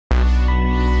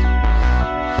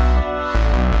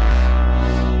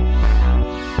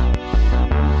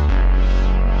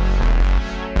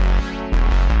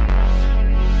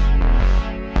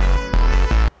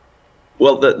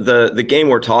Well, the game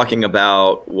we're talking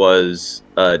about was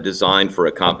designed for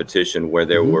a competition where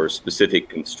there Hmm. were specific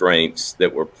constraints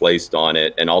that were placed on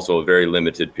it, and also a very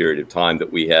limited period of time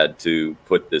that we had to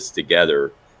put this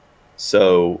together.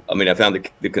 So, I mean, I found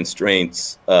the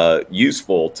constraints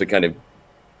useful to kind of,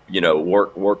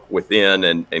 work within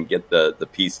and get the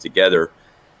piece together.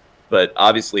 But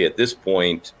obviously, at this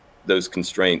point, those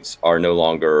constraints are no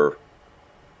longer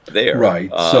there.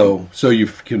 Right. So you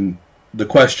can. The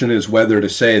question is whether to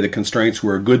say the constraints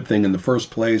were a good thing in the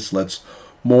first place. Let's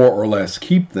more or less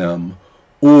keep them,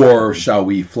 or shall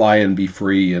we fly and be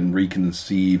free and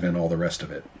reconceive and all the rest of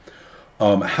it?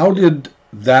 How did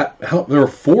that? How there were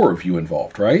four of you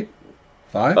involved, right?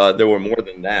 Five? There were more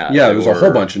than that. Yeah, There there's a whole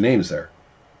were, bunch of names there.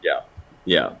 yeah,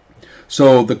 yeah.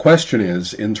 So the question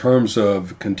is, in terms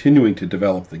of continuing to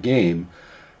develop the game,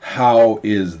 how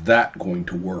is that going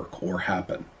to work or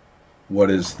happen? What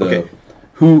is Okay. the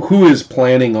who is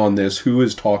planning on this? Who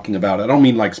is talking about it? I don't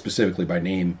mean like specifically by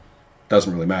name.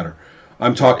 Doesn't really matter.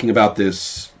 I'm talking about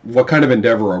this. What kind of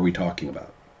endeavor are we talking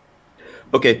about?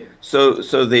 Okay, so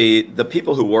the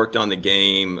people who worked on the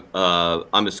game,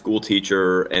 I'm a school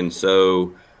teacher, and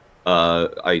so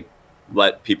I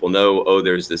let people know, oh,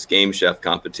 there's this Game Chef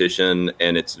competition,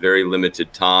 and it's very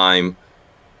limited time,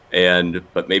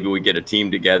 but maybe we get a team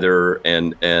together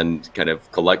and kind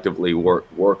of collectively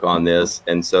work on this.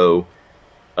 And so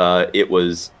it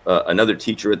was another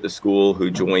teacher at the school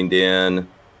who joined in,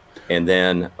 and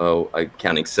then I'm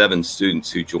counting 7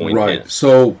 students who joined in. Right.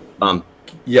 So Um,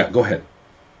 yeah, go ahead.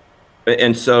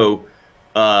 And so,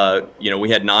 we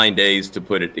had 9 days to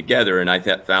put it together, and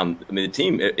found, I mean, the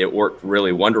team, it worked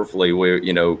really wonderfully. Where,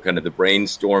 kind of the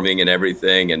brainstorming and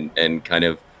everything, and kind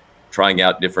of trying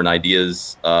out different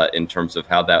ideas in terms of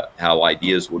how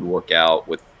ideas would work out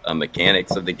with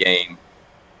mechanics of the game.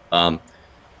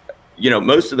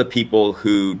 Most of the people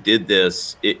who did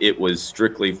this, it was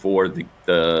strictly for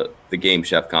the Game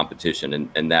Chef competition,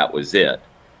 and that was it.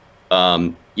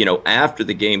 After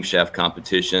the Game Chef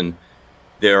competition,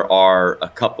 there are a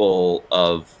couple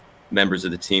of members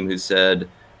of the team who said,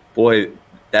 boy,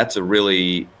 that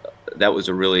was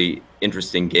a really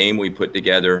interesting game we put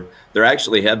together. There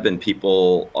actually have been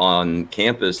people on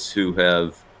campus who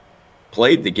have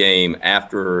played the game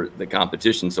after the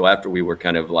competition. So after we were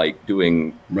kind of like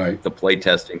doing Right. the play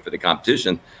testing for the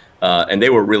competition, and they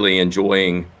were really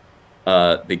enjoying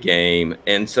the game.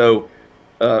 And so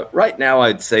right now,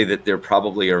 I'd say that there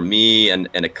probably are me and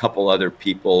a couple other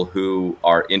people who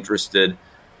are interested.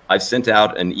 I've sent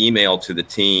out an email to the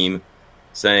team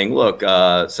saying, look,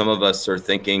 some of us are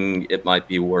thinking it might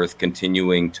be worth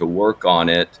continuing to work on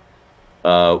it.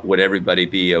 Would everybody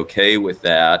be okay with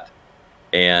that?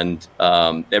 And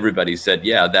everybody said,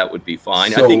 yeah, that would be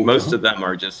fine. I think most of them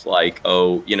are just like,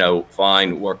 oh,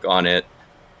 fine, work on it.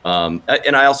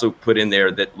 And I also put in there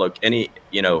that, look,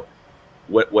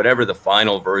 whatever the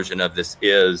final version of this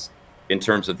is, in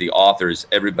terms of the authors,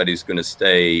 everybody's going to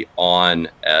stay on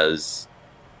as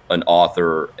an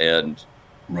author and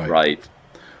write.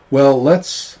 Well,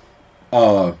 let's.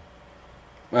 I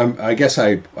guess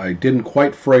I didn't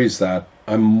quite phrase that.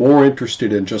 I'm more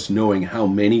interested in just knowing how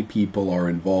many people are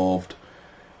involved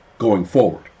going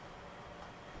forward.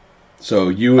 So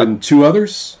you and 2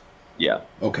 others? Yeah.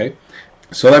 Okay.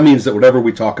 So that means that whatever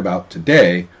we talk about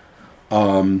today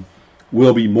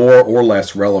will be more or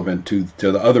less relevant to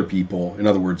the other people. In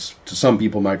other words, to some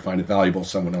people might find it valuable,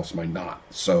 someone else might not.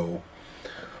 So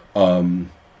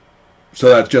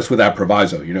that's just with that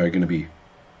proviso. You're going to be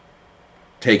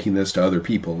taking this to other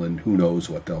people, and who knows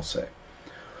what they'll say.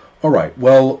 All right.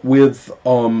 Well, with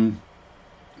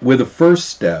the first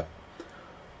step,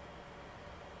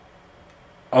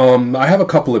 I have a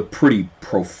couple of pretty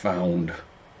profound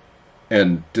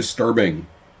and disturbing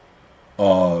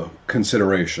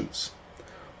considerations.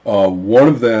 One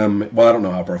of them, well, I don't know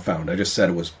how profound. I just said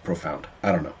it was profound.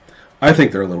 I don't know. I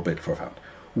think they're a little bit profound.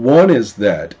 One is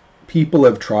that people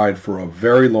have tried for a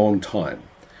very long time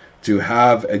to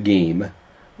have a game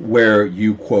where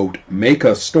you, quote, make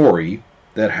a story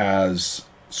that has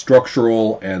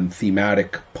structural and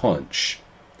thematic punch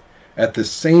at the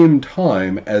same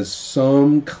time as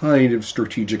some kind of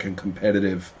strategic and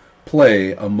competitive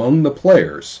play among the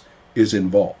players is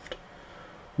involved.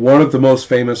 One of the most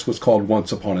famous was called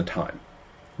Once Upon a Time,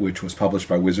 which was published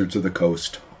by Wizards of the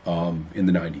Coast in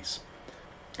the 90s.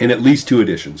 In at least 2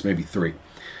 editions, maybe 3.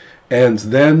 And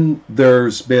then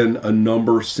there's been a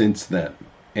number since then.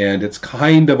 And it's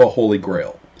kind of a holy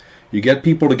grail. You get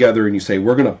people together and you say,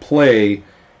 we're going to play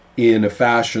in a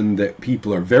fashion that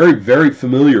people are very, very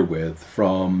familiar with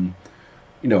from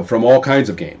from all kinds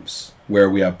of games where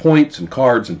we have points and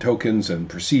cards and tokens and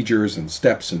procedures and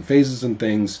steps and phases and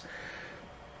things,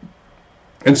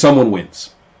 and someone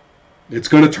wins. It's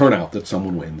going to turn out that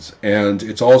someone wins, and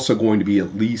it's also going to be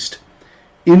at least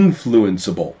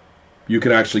influenceable. You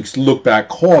can actually look back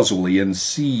causally and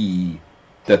see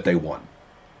that they won.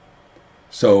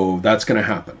 So that's going to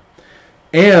happen.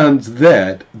 And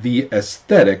that the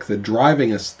aesthetic, the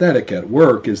driving aesthetic at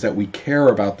work, is that we care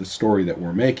about the story that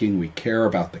we're making, we care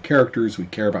about the characters, we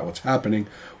care about what's happening,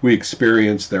 we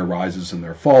experience their rises and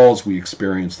their falls, we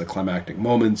experience the climactic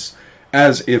moments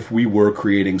as if we were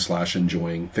creating /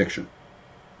 enjoying fiction.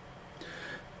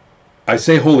 I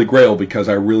say Holy Grail because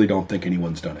I really don't think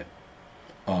anyone's done it.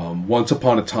 Once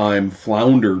Upon a Time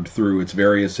floundered through its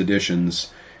various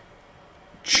editions,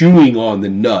 chewing on the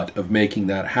nut of making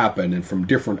that happen and from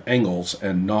different angles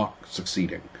and not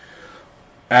succeeding.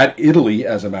 At Italy,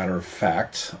 as a matter of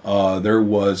fact, there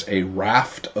was a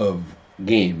raft of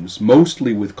games,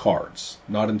 mostly with cards,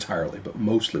 not entirely, but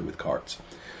mostly with cards,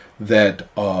 that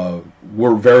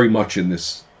were very much in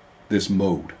this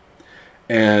mode.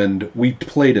 And we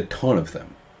played a ton of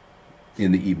them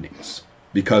in the evenings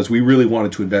because we really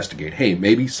wanted to investigate, hey,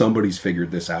 maybe somebody's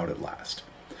figured this out at last.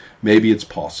 Maybe it's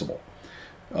possible.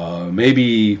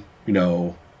 Maybe,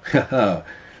 then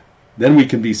we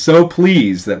can be so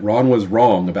pleased that Ron was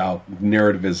wrong about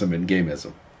narrativism and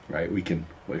gameism, right? We can,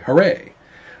 hooray.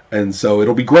 And so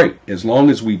it'll be great as long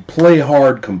as we play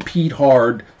hard, compete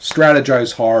hard,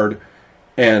 strategize hard,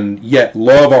 and yet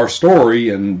love our story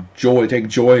and take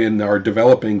joy in our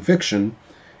developing fiction.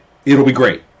 It'll be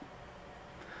great.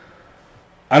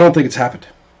 I don't think it's happened.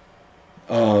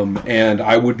 And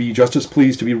I would be just as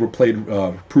pleased to be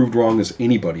proved wrong as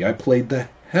anybody. I played the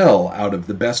hell out of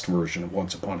the best version of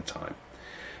Once Upon a Time.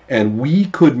 And we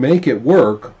could make it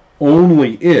work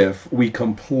only if we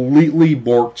completely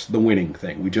borked the winning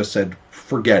thing. We just said,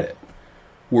 forget it.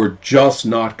 We're just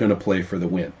not going to play for the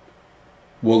win.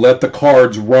 We'll let the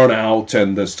cards run out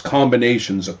and the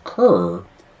combinations occur.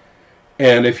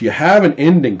 And if you have an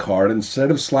ending card, instead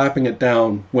of slapping it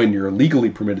down when you're legally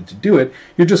permitted to do it,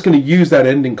 you're just going to use that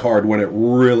ending card when it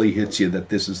really hits you that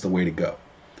this is the way to go.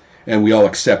 And we all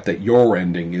accept that your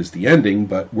ending is the ending,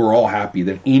 but we're all happy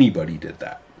that anybody did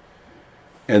that.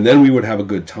 And then we would have a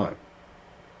good time.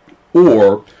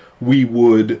 Or we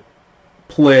would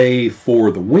play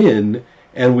for the win,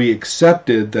 and we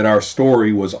accepted that our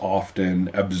story was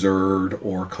often absurd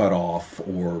or cut off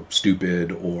or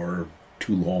stupid or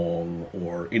too long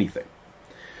or anything.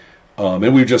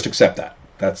 And we just accept that.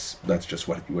 That's just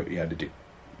what you had to do.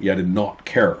 You had to not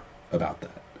care about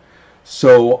that.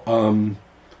 So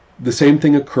the same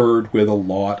thing occurred with a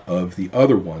lot of the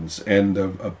other ones, and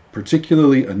a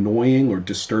particularly annoying or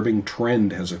disturbing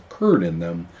trend has occurred in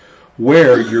them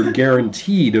where you're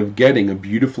guaranteed of getting a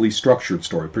beautifully structured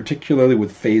story, particularly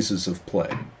with phases of play.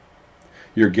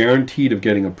 You're guaranteed of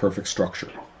getting a perfect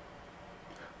structure.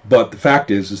 But the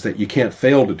fact is that you can't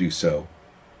fail to do so.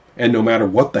 And no matter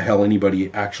what the hell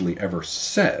anybody actually ever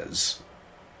says,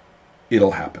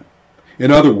 it'll happen.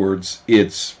 In other words,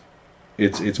 it's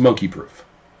monkey-proof.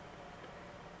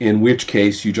 In which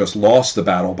case, you just lost the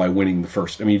battle by winning the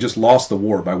first. You just lost the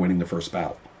war by winning the first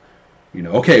battle.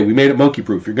 Okay, we made it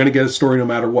monkey-proof. You're going to get a story no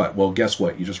matter what. Well, guess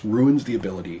what? You just ruins the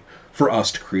ability for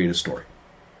us to create a story.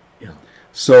 Yeah.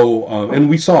 So, and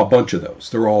we saw a bunch of those.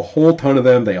 There were a whole ton of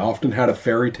them. They often had a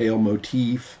fairy tale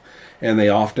motif, and they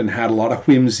often had a lot of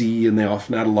whimsy, and they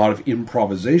often had a lot of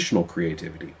improvisational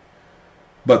creativity.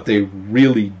 But they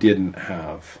really didn't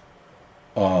have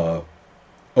a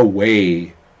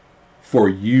way for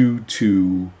you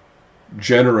to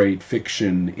generate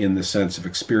fiction in the sense of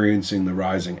experiencing the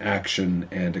rising action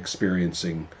and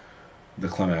experiencing the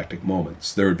climactic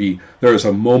moments. There was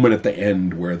a moment at the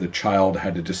end where the child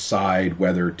had to decide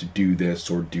whether to do this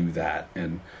or do that,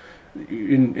 and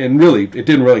really it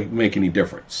didn't really make any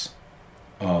difference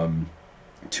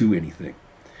to anything.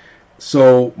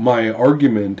 So my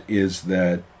argument is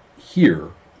that here,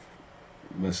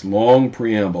 this long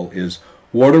preamble, is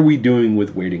what are we doing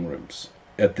with waiting rooms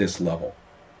at this level?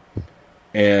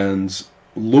 And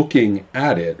looking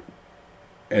at it,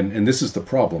 and this is the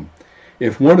problem,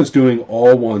 if one is doing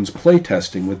all one's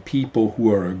playtesting with people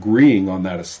who are agreeing on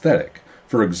that aesthetic,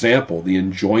 for example, the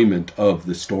enjoyment of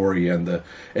the story and the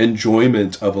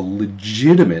enjoyment of a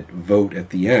legitimate vote at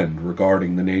the end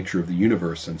regarding the nature of the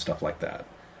universe and stuff like that,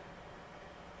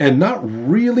 and not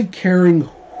really caring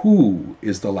who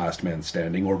is the last man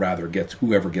standing, or rather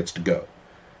whoever gets to go,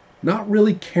 not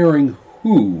really caring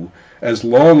who, as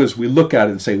long as we look at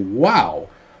it and say, wow,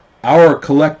 our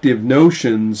collective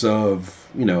notions of,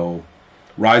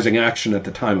 rising action at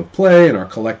the time of play and our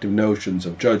collective notions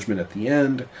of judgment at the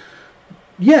end.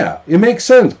 Yeah, it makes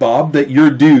sense, Bob, that your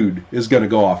dude is going to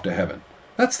go off to heaven.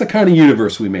 That's the kind of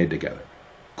universe we made together.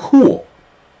 Cool.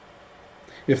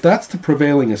 If that's the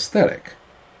prevailing aesthetic,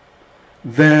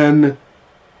 then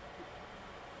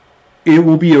it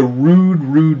will be a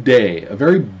rude day, a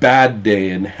very bad day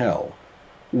in hell,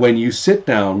 when you sit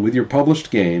down with your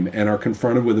published game and are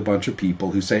confronted with a bunch of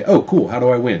people who say, oh, cool, how do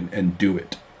I win? And do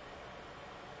it.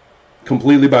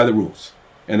 Completely by the rules.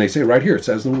 And they say, right here, it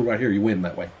says the rule right here, you win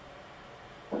that way.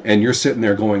 And you're sitting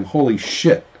there going, holy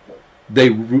shit,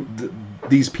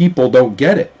 these people don't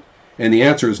get it. And the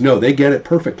answer is no, they get it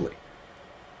perfectly.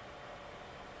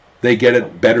 They get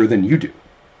it better than you do.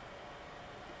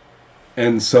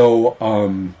 And so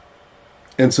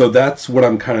that's what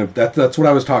I'm that's what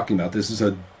I was talking about. This is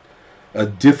a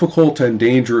difficult and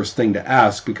dangerous thing to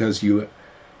ask, because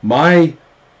my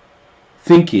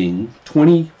thinking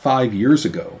 25 years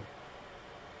ago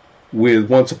with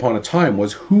Once Upon a Time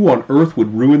was, who on earth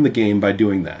would ruin the game by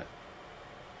doing that?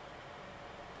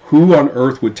 Who on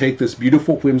earth would take this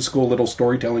beautiful, whimsical little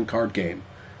storytelling card game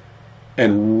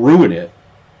and ruin it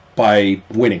by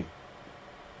winning?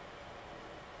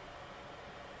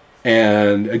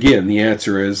 And again, the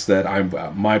answer is that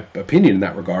my opinion in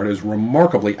that regard is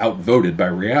remarkably outvoted by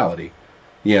reality.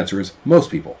 The answer is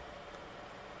most people.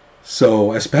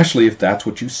 So, especially if that's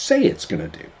what you say it's going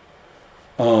to do.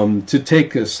 To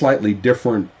take a slightly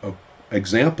different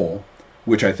example,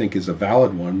 which I think is a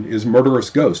valid one, is Murderous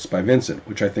Ghosts by Vincent,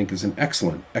 which I think is an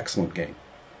excellent, excellent game.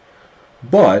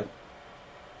 But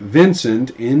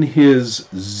Vincent, in his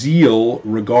zeal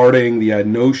regarding the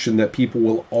notion that people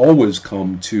will always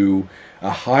come to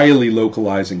a highly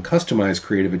localized and customized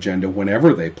creative agenda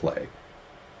whenever they play,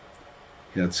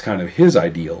 that's kind of his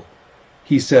ideal.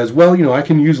 He says, well, I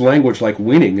can use language like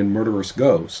winning in Murderous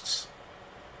Ghosts,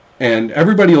 and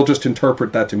everybody will just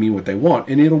interpret that to mean what they want,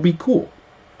 and it'll be cool.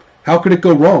 How could it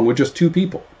go wrong with just two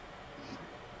people?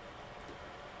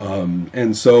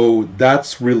 And so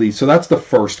that's the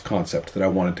first concept that I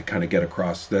wanted to kind of get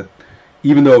across, that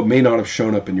even though it may not have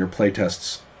shown up in your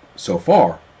playtests so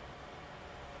far,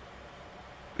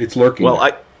 it's lurking.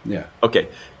 Well, there. Okay.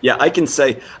 Yeah, I can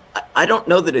say, I don't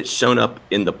know that it's shown up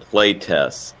in the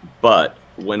playtests, but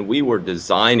when we were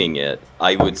designing it,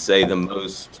 I would say the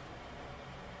most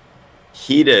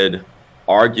heated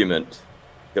argument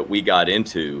that we got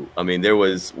into. I mean, there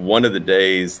was one of the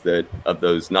days of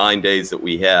those 9 days that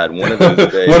we had, one of those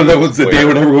days. One of those was the day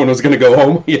when everyone was going to go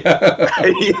home. Yeah.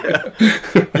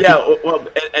 Yeah. Well,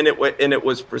 and it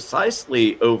was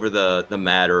precisely over the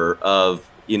matter of,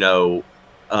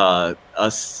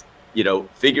 us,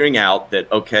 figuring out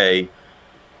that, okay,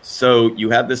 so you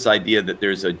have this idea that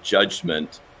there's a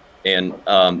judgment, and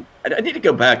I need to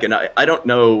go back, and I don't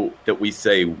know that we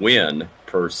say win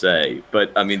per se, but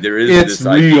I mean, there is this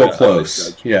idea. It's real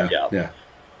close. Yeah.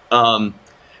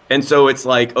 And so it's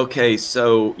like, okay,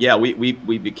 so yeah, we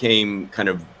became kind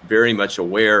of very much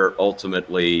aware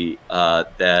ultimately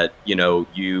that,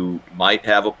 you might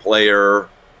have a player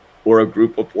or a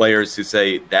group of players who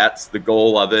say that's the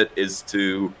goal of it, is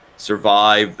to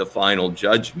survive the final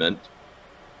judgment.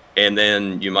 And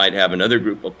then you might have another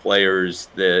group of players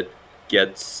that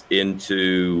gets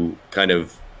into kind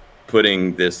of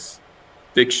putting this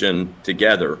fiction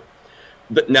together.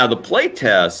 But now the play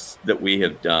tests that we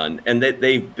have done, and that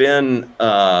they've been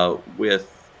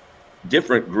with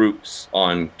different groups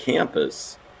on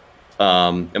campus.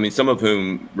 I mean, some of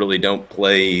whom really don't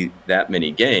play that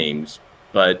many games,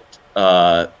 but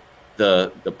the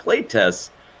play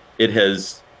tests,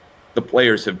 the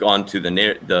players have gone to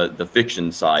the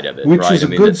fiction side of it, which right? is a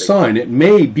good sign. It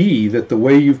may be that the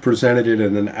way you've presented it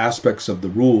and then aspects of the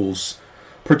rules,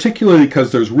 particularly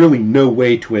because there's really no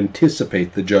way to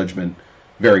anticipate the judgment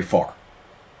very far.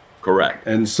 Correct.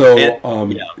 And so,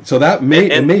 so that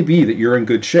it may be that you're in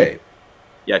good shape.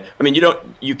 Yeah, I mean,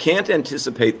 you can't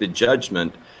anticipate the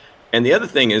judgment, and the other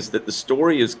thing is that the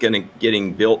story is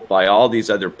getting built by all these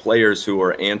other players who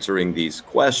are answering these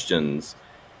questions,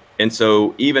 and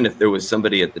so even if there was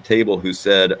somebody at the table who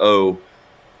said, "Oh,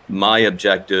 my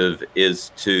objective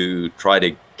is to try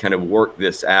to kind of work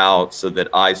this out so that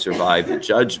I survive the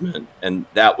judgment," and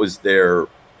that was their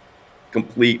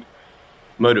complete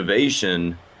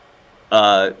motivation,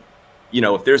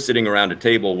 if they're sitting around a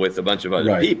table with a bunch of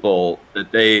other people,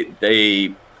 that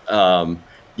they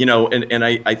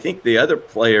I think the other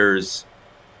players,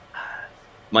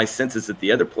 my sense is that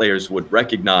the other players would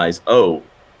recognize, oh,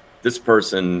 this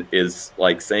person is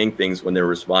like saying things when they're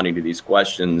responding to these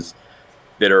questions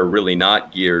that are really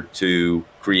not geared to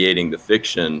creating the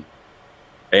fiction.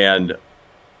 And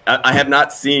I have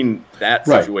not seen that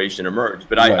Right. situation emerge,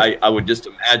 but Right. I would just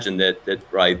imagine that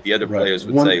right, the other Right. players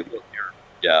would say, look,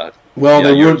 yeah. Well,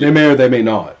 Yeah, they may or they may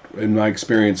not. In my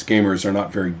experience, gamers are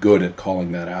not very good at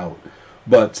calling that out.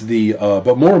 But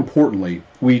but more importantly,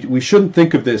 we shouldn't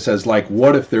think of this as like,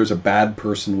 what if there's a bad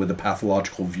person with a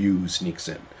pathological view who sneaks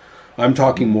in? I'm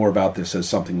talking more about this as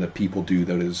something that people do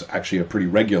that is actually a pretty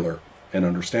regular and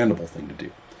understandable thing to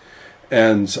do.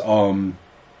 And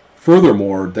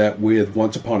furthermore, that with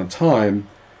Once Upon a Time,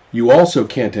 you also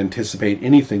can't anticipate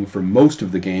anything for most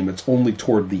of the game. It's only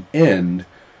toward the end,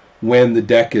 when the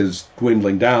deck is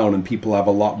dwindling down and people have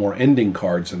a lot more ending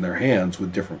cards in their hands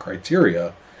with different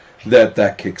criteria,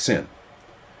 that kicks in.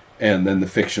 And then the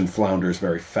fiction flounders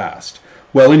very fast.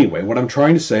 Well, anyway, what I'm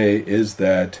trying to say is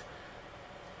that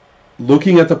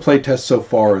looking at the playtest so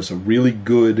far is a really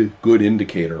good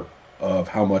indicator of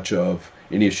how much of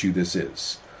an issue this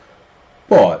is.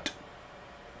 But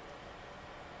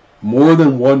more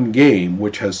than one game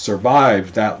which has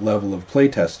survived that level of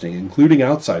playtesting, including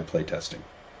outside playtesting,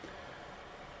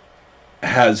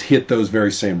 has hit those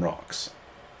very same rocks.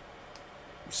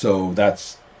 So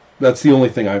that's the only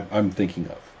thing I'm thinking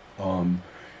of.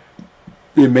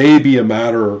 It may be a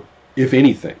matter, if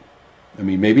anything, I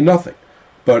mean, maybe nothing,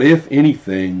 but if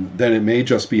anything, then it may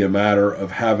just be a matter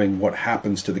of having what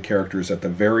happens to the characters at the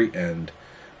very end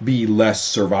be less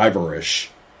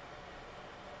survivor-ish.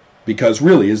 Because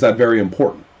really, is that very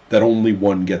important, that only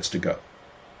one gets to go?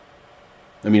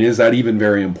 I mean, is that even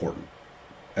very important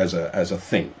as a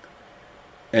thing?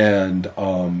 And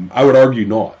I would argue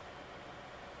not.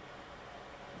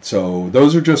 So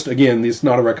those are just, again, this is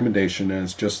not a recommendation, and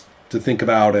it's just to think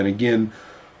about, and again,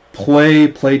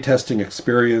 play testing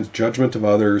experience, judgment of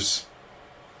others,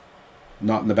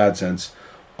 not in the bad sense,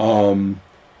 will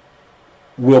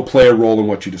play a role in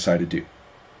what you decide to do.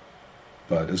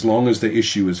 But as long as the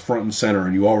issue is front and center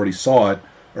and you already saw it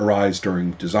arise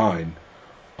during design,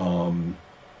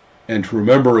 and to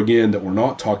remember again that we're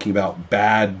not talking about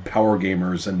bad power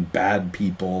gamers and bad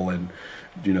people and,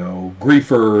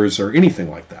 griefers or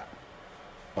anything like that.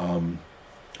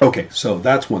 Okay, so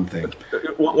that's one thing.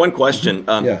 One question.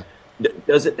 Yeah.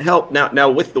 Does it help now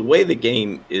with the way the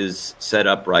game is set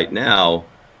up right now?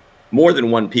 More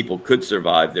than one people could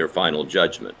survive their final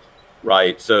judgment,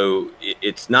 right? So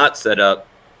it's not set up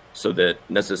so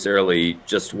necessarily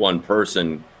just one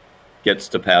person gets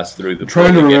to pass through the. I'm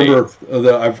trying to remember.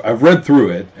 I've read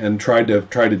through it and tried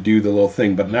to do the little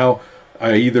thing, but now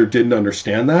I either didn't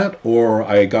understand that or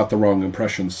I got the wrong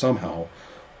impression somehow.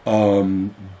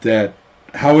 That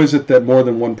how is it that more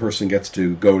than one person gets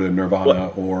to go to Nirvana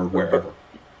or wherever?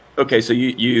 Okay, so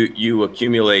you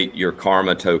accumulate your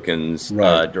karma tokens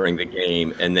during the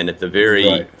game, and then at the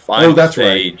very final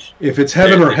stage, right. If it's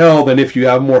heaven or hell, then if you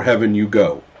have more heaven, you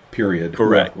go. Period.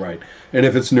 Correct. Right. And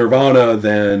if it's Nirvana,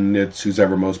 then it's who's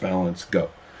ever most balanced. Go.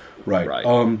 Right.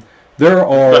 There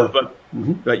are.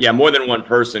 But yeah, more than one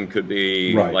person could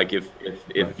be like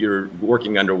if you're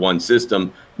working under one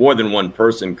system, more than one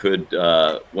person could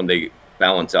when they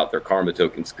balance out their karma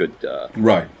tokens could.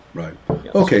 Right.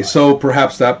 Okay, so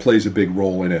perhaps that plays a big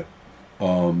role in it.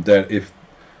 That if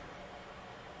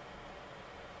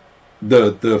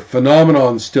the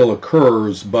phenomenon still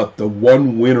occurs, but the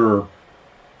one winner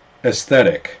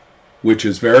aesthetic, which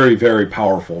is very, very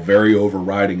powerful, very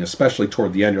overriding, especially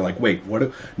toward the end, you're like, wait,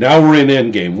 now we're in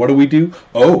endgame. What do we do?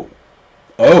 Oh,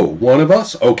 one of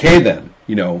us? Okay, then.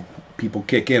 People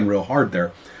kick in real hard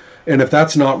there. And if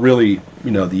that's not really,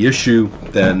 the issue,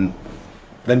 then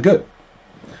good.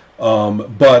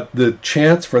 But the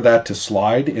chance for that to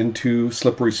slide into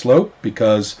slippery slope,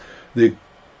 because the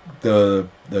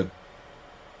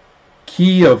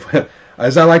key of,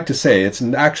 as I like to say, it's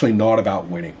actually not about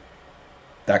winning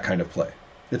that kind of play.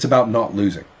 It's about not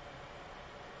losing.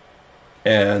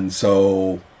 And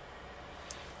so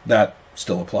that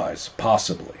still applies,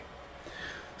 possibly.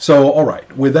 So, all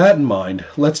right, with that in mind,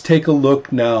 let's take a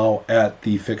look now at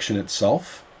the fiction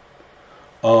itself.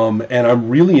 And I'm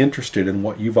really interested in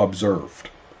what you've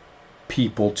observed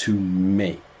people to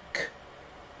make.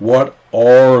 What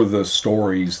are the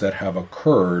stories that have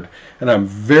occurred? And I'm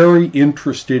very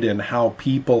interested in how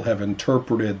people have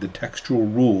interpreted the textual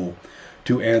rule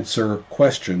to answer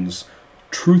questions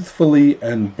truthfully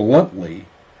and bluntly,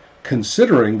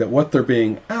 considering that what they're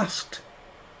being asked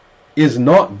is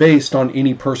not based on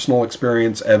any personal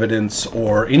experience, evidence,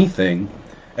 or anything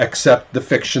except the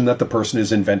fiction that the person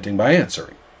is inventing by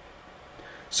answering.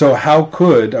 So how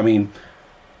could,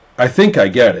 I think I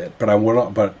get it, but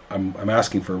I'm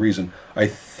asking for a reason. I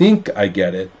think I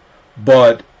get it,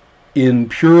 but in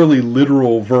purely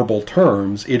literal verbal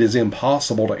terms, it is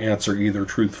impossible to answer either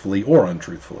truthfully or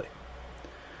untruthfully.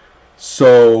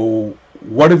 So,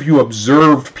 what have you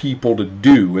observed people to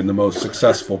do in the most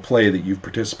successful play that you've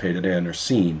participated in or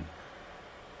seen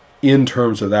in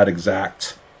terms of that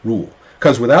exact rule?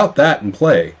 Because without that in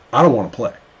play, I don't want to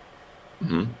play.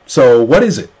 Mm-hmm. So, what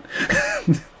is it?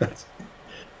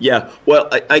 Yeah, well,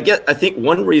 I think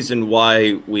one reason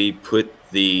why we put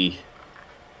the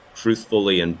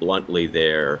truthfully and bluntly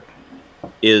there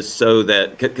is so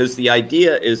that, because the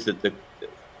idea is that the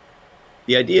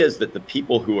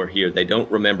people who are here, they don't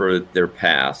remember their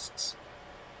pasts,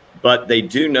 but they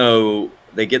do know,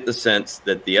 they get the sense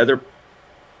that the other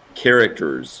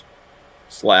characters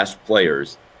 /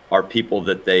 players are people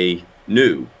that they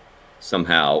knew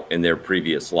somehow in their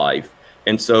previous life.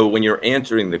 And so when you're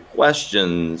answering the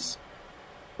questions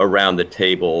around the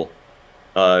table,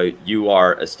 you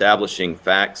are establishing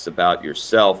facts about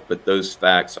yourself, but those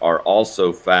facts are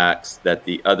also facts that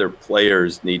the other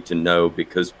players need to know,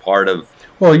 because part of...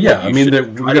 Well, yeah, I mean, we're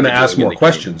going to ask more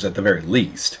questions at the very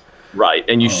least. Right,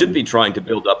 and you should be trying to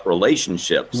build up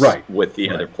relationships with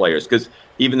the other players, because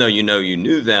even though you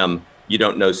knew them, you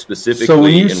don't know specifically... So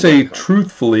when you say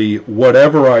truthfully,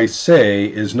 whatever I say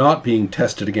is not being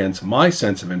tested against my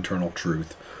sense of internal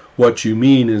truth, what you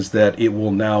mean is that it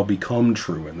will now become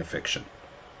true in the fiction.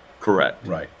 Correct.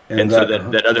 Right. And so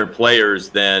that other players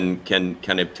then can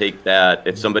kind of take that,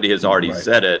 if somebody has already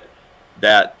said it,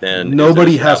 that then...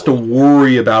 Nobody has to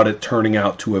worry about it turning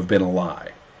out to have been a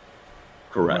lie.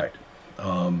 Correct.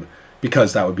 Right.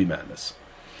 Because that would be madness.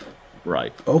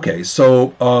 Right. Okay,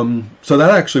 so so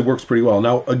that actually works pretty well.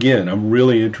 Now, again, I'm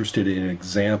really interested in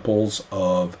examples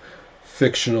of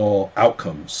fictional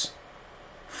outcomes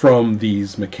from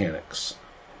these mechanics.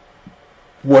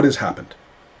 What has happened?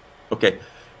 Okay.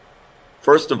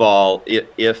 First of all,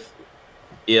 if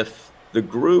the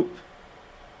group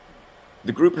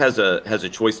has a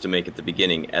choice to make at the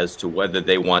beginning as to whether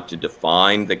they want to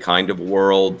define the kind of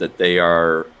world that they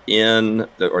are in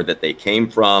or that they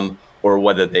came from, or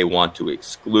whether they want to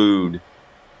exclude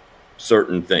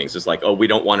certain things. It's like, oh, we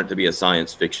don't want it to be a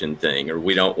science fiction thing, or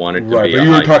we don't want it to be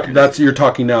but you're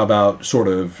talking now about sort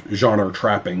of genre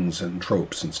trappings and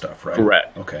tropes and stuff, right?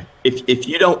 Correct. Okay. If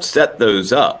you don't set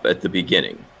those up at the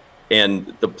beginning,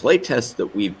 and the play tests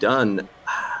that we've done,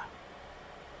 I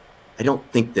don't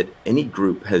think that any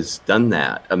group has done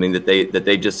that. I mean, that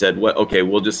they just said, well, okay,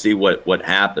 we'll just see what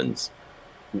happens.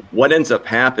 What ends up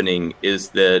happening is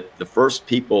that the first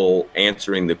people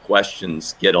answering the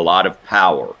questions get a lot of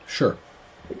power. Sure.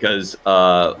 Because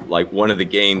like one of the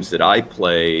games that I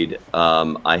played,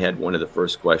 I had one of the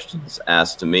first questions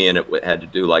asked to me, and it had to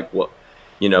do like, what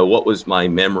was my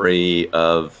memory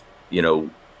of,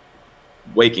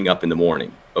 waking up in the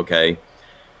morning. Okay.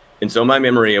 And so my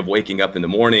memory of waking up in the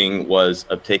morning was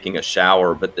of taking a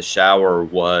shower, but the shower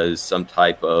was some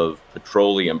type of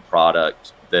petroleum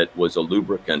product that was a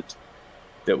lubricant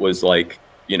that was like,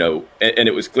 and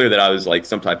it was clear that I was like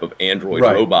some type of android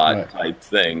robot type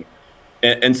thing.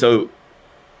 And so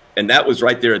that was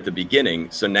right there at the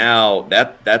beginning. So now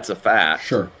that's a fact.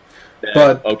 Sure.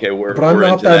 But I'm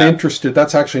not that interested.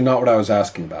 That's actually not what I was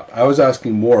asking about. I was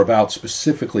asking more about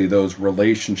specifically those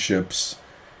relationships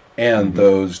and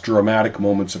those dramatic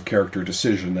moments of character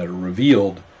decision that are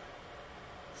revealed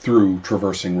through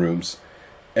traversing rooms.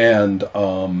 And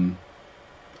I'm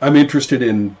interested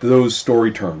in those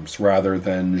story terms rather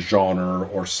than genre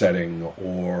or setting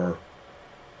or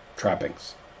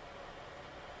trappings.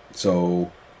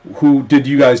 So, did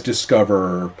you guys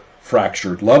discover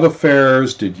fractured love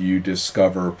affairs? Did you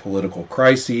discover political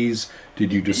crises?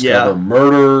 Did you discover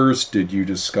murders? Did you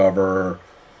discover...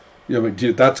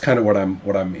 that's kind of what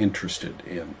I'm interested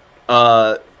in.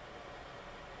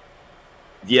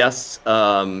 Yes,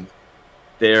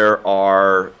 there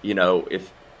are,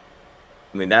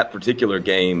 that particular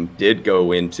game did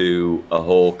go into a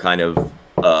whole kind of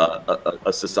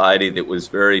a society that was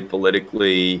very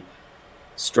politically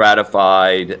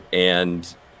stratified,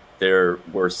 and there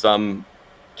were some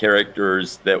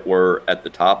characters that were at the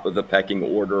top of the pecking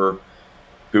order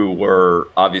who were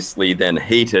obviously then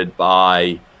hated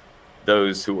by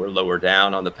those who were lower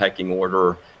down on the pecking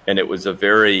order. And it was a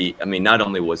very, not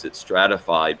only was it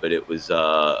stratified, but it was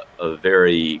a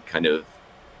very kind of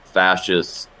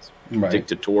fascist,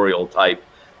 dictatorial type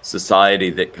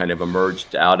society that kind of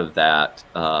emerged out of that.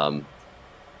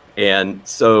 And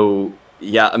so,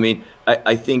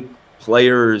 I think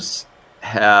players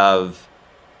have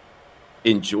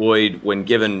enjoyed, when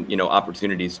given,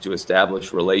 opportunities to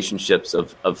establish relationships,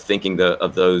 of thinking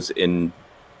of those in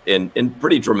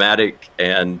pretty dramatic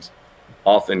and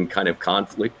often kind of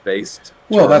conflict-based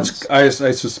Well, terms. I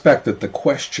suspect that the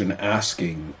question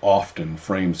asking often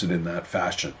frames it in that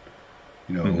fashion.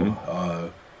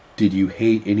 Did you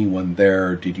hate anyone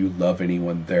there? Did you love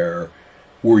anyone there?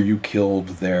 Were you killed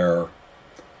there?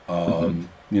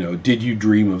 Did you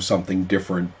dream of something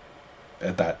different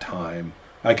at that time?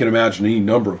 I can imagine any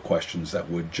number of questions that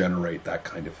would generate that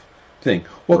kind of thing.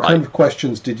 What kind of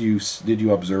questions did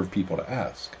you observe people to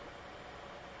ask?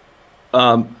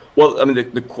 Well, I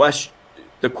mean,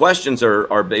 the questions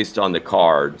are based on the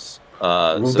cards.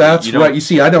 Well, so that's right. You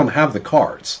see, I don't have the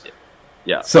cards.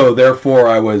 Yeah. So therefore,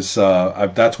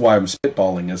 that's why I'm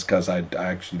spitballing, is because I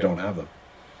actually don't have them.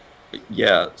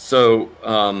 Yeah. So,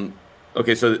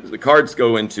 okay. So the cards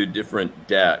go into different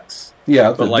decks.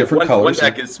 Yeah, but like different colors. One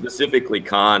deck is specifically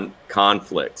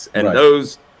conflicts, and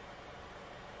those.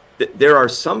 There are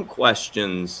some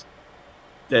questions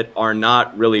that are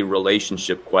not really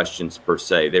relationship questions per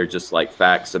se. They're just like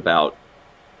facts about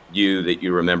you that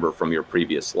you remember from your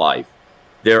previous life.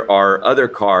 There are other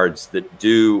cards that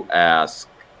do ask,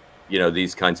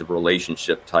 these kinds of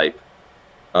relationship type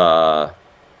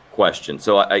questions.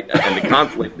 So and the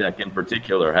conflict deck in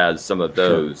particular has some of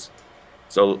those.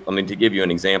 So, I mean, to give you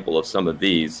an example of some of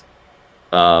these,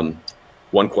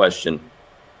 one question: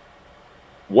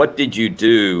 what did you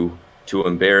do to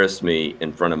embarrass me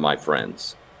in front of my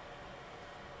friends?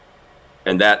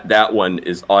 And that one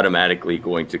is automatically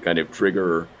going to kind of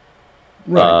trigger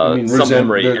some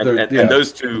memory. And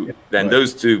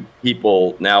those two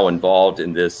people now involved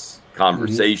in this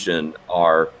conversation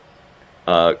are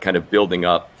kind of building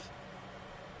up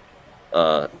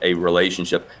a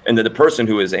relationship. And then the person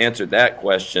who has answered that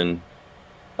question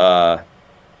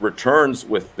returns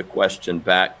with the question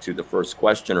back to the first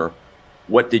questioner: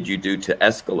 what did you do to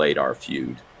escalate our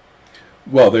feud?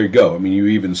 Well, there you go. I mean, you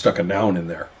even stuck a noun in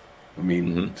there. I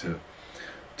mean,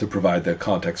 to provide that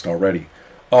context already.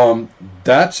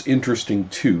 That's interesting,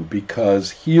 too,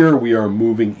 because here we are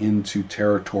moving into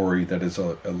territory that is,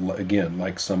 again,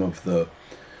 like some of the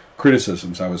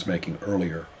criticisms I was making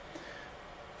earlier.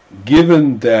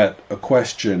 Given that a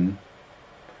question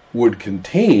would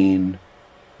contain,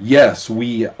 yes,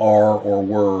 we are or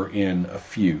were in a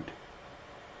feud,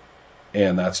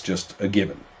 and that's just a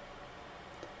given.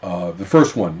 The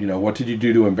first one, what did you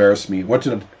do to embarrass me? What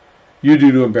did you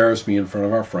do to embarrass me in front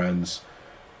of our friends?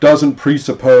 Doesn't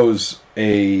presuppose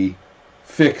a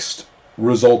fixed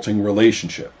resulting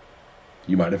relationship.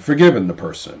 You might have forgiven the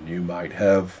person. You might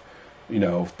have,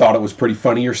 thought it was pretty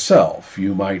funny yourself.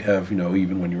 You might have,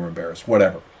 even when you were embarrassed,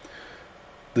 whatever.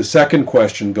 The second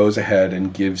question goes ahead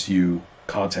and gives you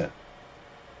content.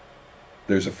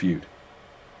 There's a feud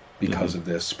because of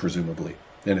this, presumably.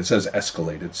 And it says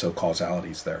escalated, so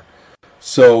causality's there.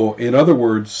 So, in other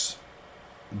words,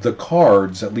 the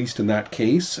cards, at least in that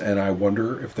case, and I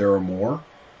wonder if there are more,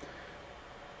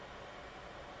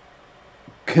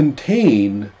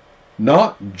 contain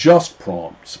not just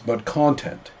prompts, but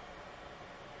content.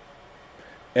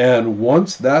 And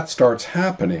once that starts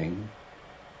happening,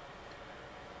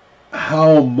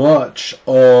 how much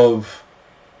of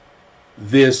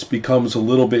this becomes a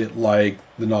little bit like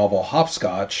the novel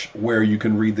Hopscotch, where you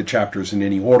can read the chapters in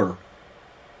any order.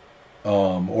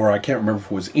 Or I can't remember if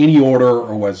it was any order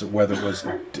or whether it was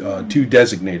two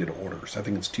designated orders. I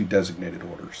think it's two designated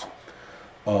orders.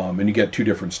 And you get two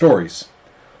different stories.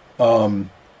 And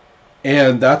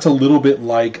that's a little bit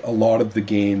like a lot of the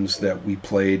games that we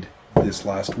played this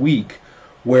last week,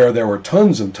 where there were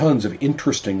tons and tons of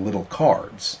interesting little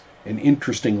cards and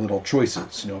interesting little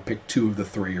choices. Pick two of the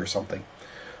three or something.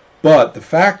 But the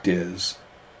fact is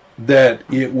that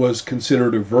it was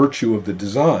considered a virtue of the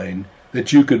design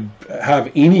that you could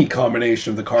have any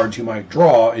combination of the cards you might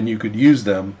draw, and you could use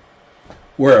them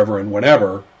wherever and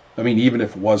whenever. I mean, even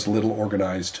if it was a little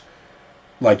organized,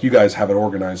 like you guys have it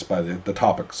organized by the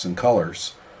topics and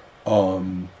colors.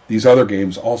 These other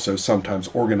games also sometimes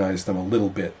organize them a little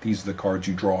bit. These are the cards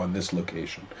you draw in this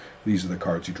location. These are the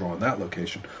cards you draw in that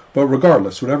location. But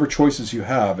regardless, whatever choices you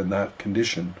have in that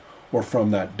condition or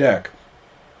from that deck,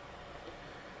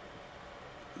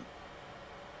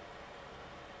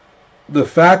 the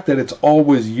fact that it's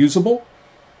always usable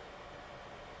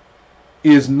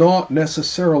is not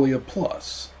necessarily a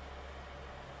plus.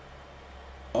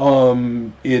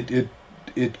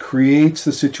 It creates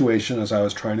the situation, as I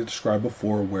was trying to describe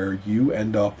before, where you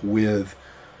end up with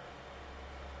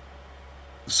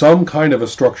some kind of a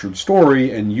structured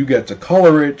story, and you get to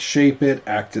color it, shape it,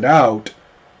 act it out,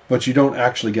 but you don't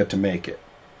actually get to make it.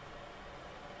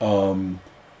 Some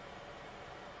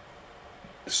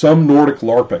Nordic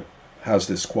LARPing has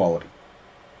this quality,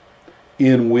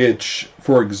 in which,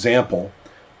 for example,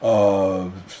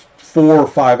 4 or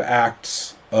 5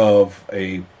 acts of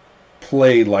a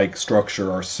play-like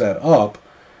structure are set up.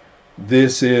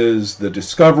 This is the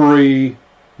discovery,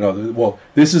 No, well,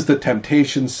 this is the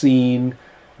temptation scene.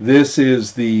 This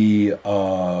is the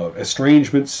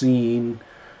estrangement scene.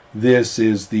 This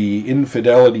is the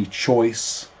infidelity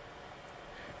choice.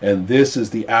 And this is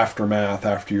the aftermath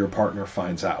after your partner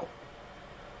finds out.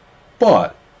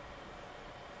 But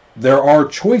there are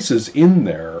choices in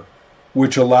there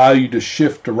which allow you to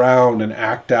shift around and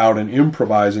act out and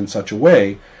improvise in such a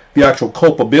way. The actual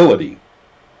culpability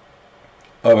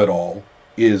of it all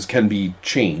can be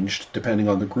changed depending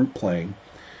on the group playing.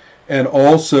 And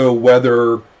also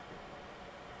whether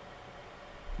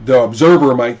the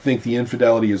observer might think the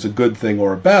infidelity is a good thing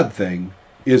or a bad thing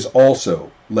is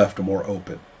also left more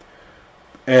open.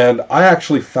 And I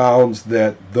actually found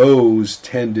that those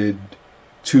tended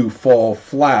to fall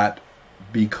flat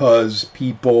because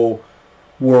people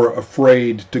were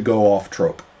afraid to go off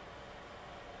trope.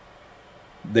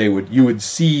 You would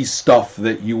see stuff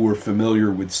that you were familiar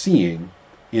with seeing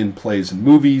in plays and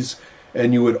movies,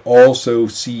 and you would also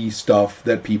see stuff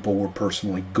that people were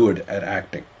personally good at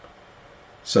acting.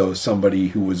 So somebody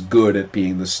who was good at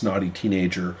being the snotty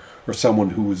teenager, or someone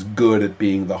who was good at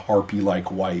being the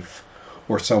harpy-like wife,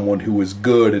 or someone who was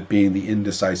good at being the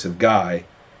indecisive guy,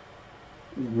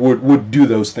 would do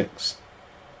those things.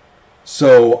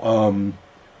 So in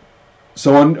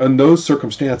those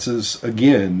circumstances,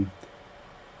 again,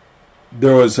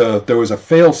 there was a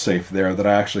fail-safe there that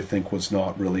I actually think was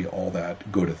not really all that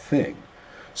good a thing.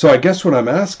 So I guess what I'm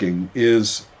asking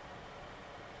is,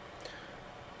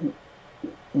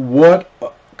 what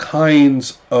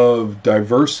kinds of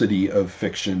diversity of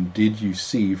fiction did you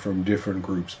see from different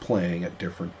groups playing at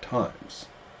different times?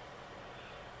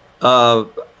 I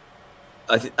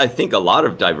think a lot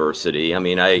of diversity. I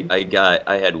mean, I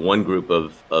had one group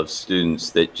of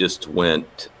students that just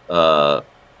went.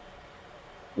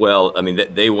 Well, I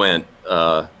mean, they went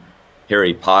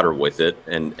Harry Potter with it,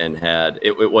 and had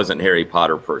it wasn't Harry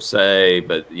Potter per se,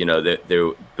 but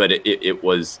it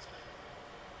was,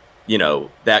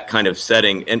 that kind of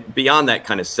setting, and beyond that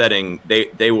kind of setting,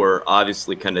 they were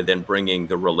obviously kind of then bringing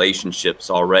the relationships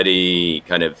already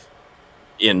kind of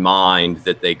in mind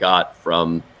that they got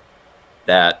from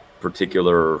that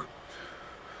particular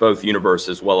both universe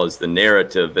as well as the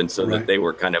narrative, and so that they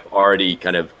were kind of already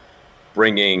kind of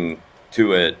bringing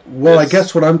to it. Well, I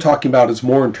guess what I'm talking about is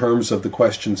more in terms of the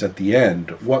questions at the end.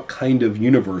 What kind of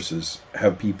universes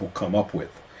have people come up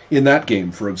with? In that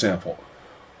game, for example,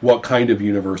 what kind of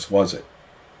universe was it?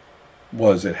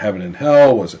 Was it heaven and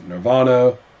hell? Was it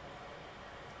nirvana?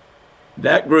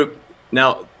 That group,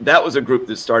 now, that was a group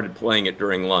that started playing it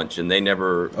during lunch, and they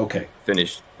never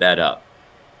finished that up.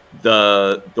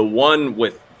 The one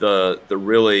with the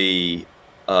really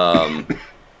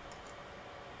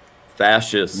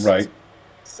fascist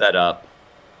setup,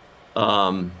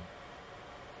 that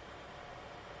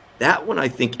one I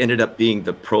think ended up being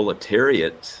the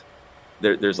proletariat.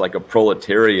 There's like a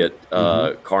proletariat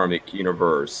karmic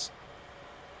universe.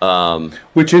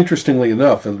 Which, interestingly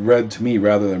enough, it read to me,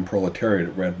 rather than proletariat,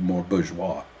 it read more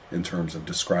bourgeois in terms of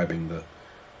describing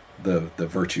the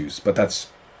virtues. But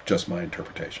that's just my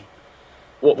interpretation.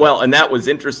 Well, and that was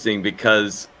interesting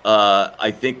because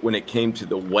I think when it came to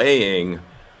the weighing,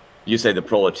 you say the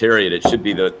proletariat, it should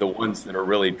be the ones that are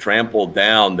really trampled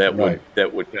down that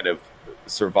would kind of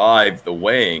survive the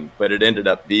weighing. But it ended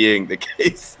up being the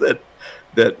case that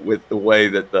with the way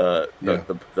that the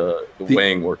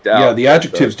weighing worked out. Yeah, the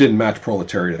adjectives didn't match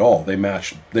proletariat at all. They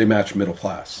matched middle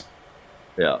class.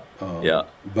 Yeah.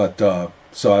 But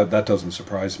so that doesn't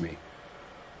surprise me.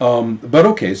 But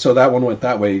okay, so that one went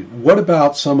that way. What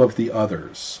about some of the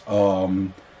others?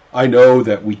 I know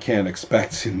that we can't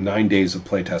expect in 9 days of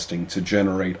playtesting to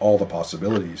generate all the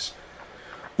possibilities.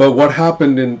 But what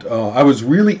happened I was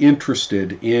really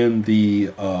interested in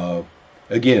the,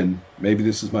 again, maybe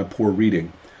this is my poor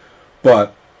reading,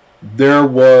 but there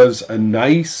was a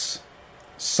nice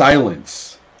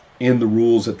silence in the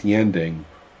rules at the ending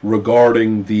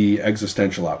regarding the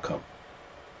existential outcome.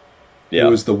 Yeah. It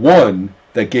was the one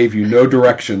that gave you no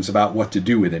directions about what to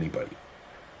do with anybody.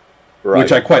 Right.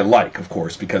 Which I quite like, of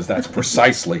course, because that's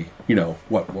precisely,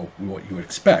 what you would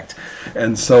expect.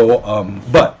 And so,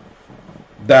 but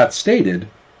that stated,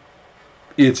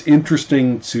 it's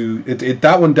interesting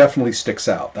that one definitely sticks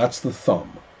out. That's the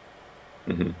thumb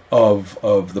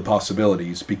of the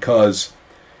possibilities, because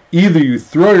either you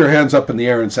throw your hands up in the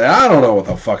air and say, I don't know what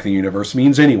the fuck the universe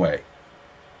means anyway,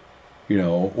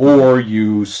 or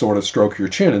you sort of stroke your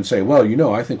chin and say,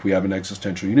 well, I think we have an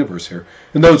existential universe here.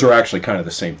 And those are actually kind of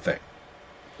the same thing.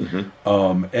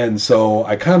 And so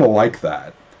I kind of like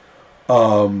that,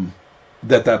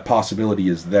 that possibility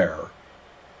is there.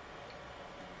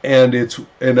 and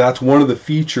that's one of the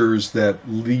features that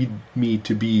lead me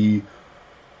to be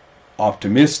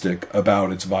optimistic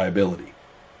about its viability.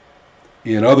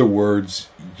 In other words,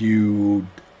 you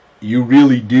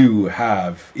really do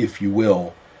have, if you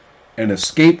will, an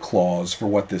escape clause for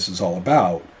what this is all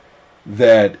about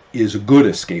that is a good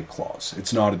escape clause.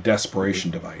 It's not a desperation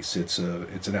device. It's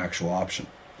an actual option.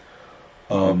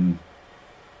 I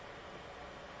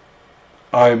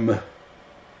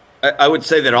would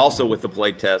say that also with the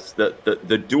playtest,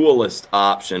 the duelist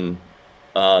option,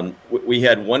 we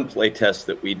had one playtest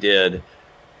that we did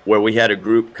where we had a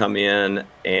group come in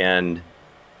and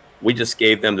we just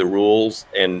gave them the rules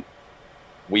and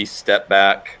we stepped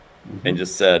back and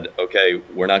just said, okay,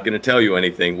 we're not going to tell you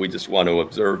anything. We just want to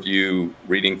observe you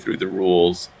reading through the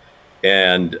rules.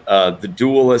 And the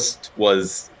duelist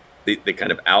was the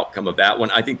kind of outcome of that one.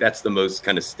 I think that's the most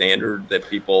kind of standard that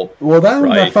people. Well, that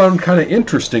one I found kind of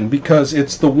interesting because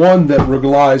it's the one that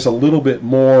relies a little bit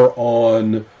more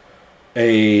on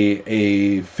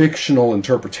a fictional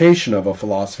interpretation of a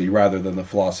philosophy rather than the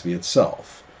philosophy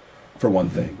itself, for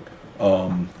one thing.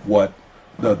 What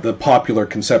the popular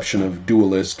conception of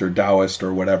dualist or Taoist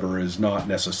or whatever is not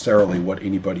necessarily what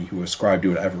anybody who ascribed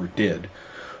to it ever did.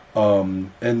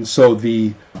 And so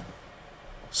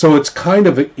it's kind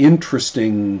of an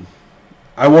interesting.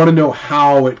 I want to know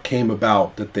how it came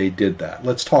about that they did that.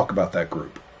 Let's talk about that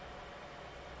group.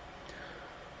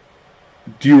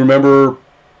 Do you remember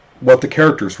what the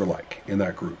characters were like in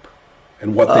that group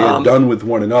and what they had done with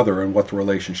one another and what the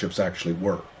relationships actually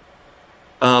were?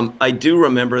 I do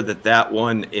remember that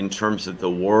one, in terms of the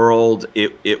world,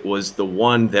 it was the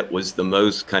one that was the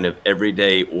most kind of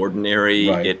everyday, ordinary.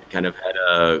 Right. It kind of had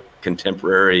a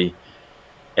contemporary,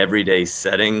 everyday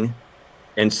setting.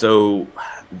 And so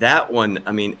that one,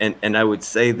 I mean, and I would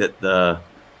say that the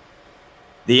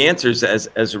answers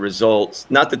as a result,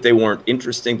 not that they weren't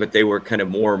interesting, but they were kind of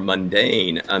more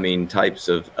mundane. I mean, types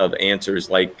of answers,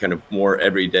 like kind of more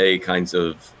everyday kinds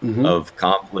of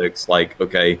conflicts, like,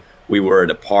 okay, we were at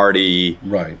a party,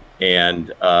 right?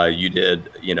 And you did,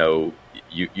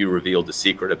 you revealed a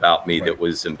secret about me that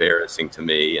was embarrassing to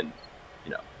me, and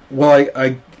Well,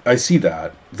 I see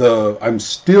that. I'm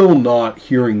still not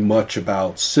hearing much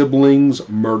about siblings,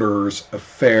 murders,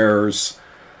 affairs,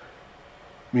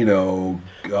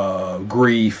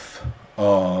 grief,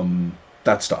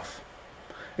 that stuff,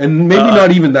 and maybe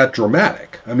not even that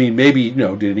dramatic. I mean, maybe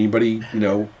did anybody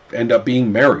end up being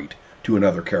married to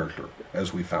another character,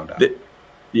 as we found out. That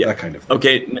kind of thing.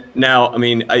 Okay, now, I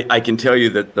mean, I can tell you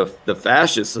that the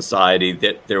fascist society,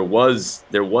 that there was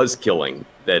killing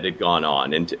that had gone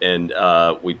on, and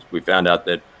we found out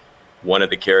that one of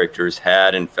the characters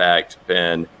had in fact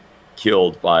been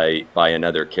killed by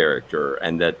another character,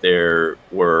 and that there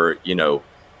were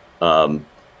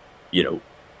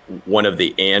one of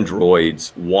the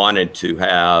androids wanted to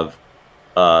have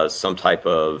some type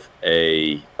of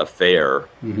a affair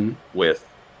with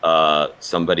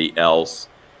somebody else,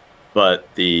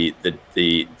 but the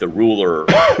ruler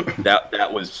that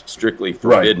was strictly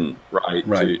forbidden,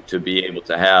 right. To be able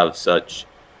to have such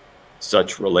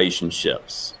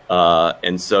relationships,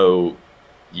 and so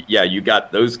you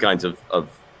got those kinds of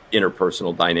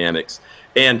interpersonal dynamics.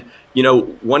 And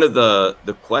one of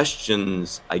the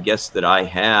questions I guess that I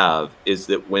have is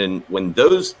that when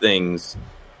those things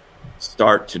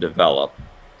start to develop,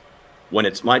 when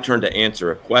it's my turn to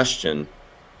answer a question,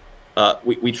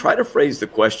 we try to phrase the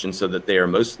question so that they are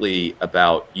mostly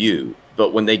about you.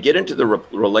 But when they get into the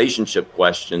relationship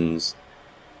questions,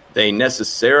 they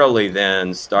necessarily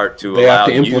then start to allow have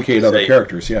to implicate other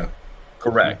characters. Yeah,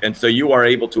 correct. And so you are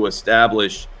able to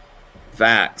establish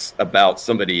facts about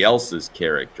somebody else's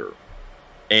character,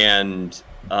 and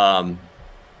I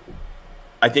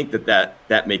think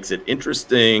that makes it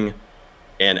interesting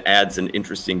and adds an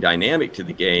interesting dynamic to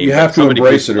the game. You have to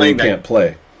embrace it or you can't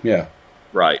play. Yeah.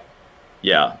 Right.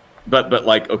 Yeah. But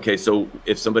like, okay, so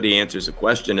if somebody answers a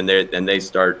question and they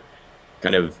start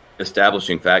kind of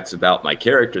establishing facts about my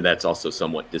character, that's also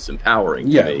somewhat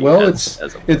disempowering to me. Well,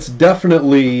 it's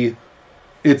definitely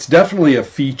a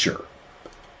feature.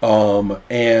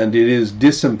 And it is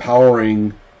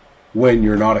disempowering when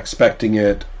you're not expecting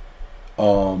it,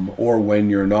 or when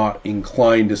you're not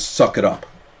inclined to suck it up,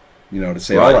 to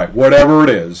say, all right, whatever it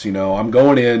is, I'm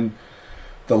going in.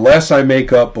 The less I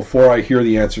make up before I hear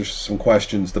the answers to some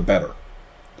questions, the better.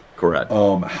 Correct.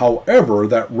 However,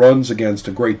 that runs against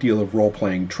a great deal of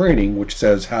role-playing training, which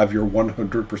says have your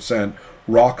 100%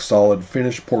 rock-solid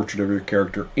finished portrait of your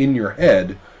character in your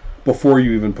head before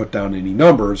you even put down any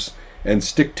numbers, and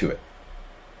stick to it.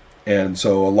 And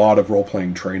so a lot of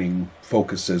role-playing training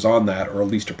focuses on that, or at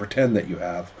least to pretend that you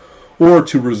have, or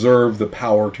to reserve the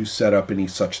power to set up any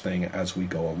such thing as we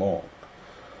go along.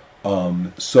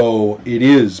 So it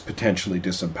is potentially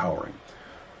disempowering.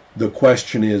 The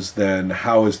question is then,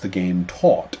 how is the game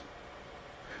taught?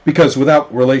 Because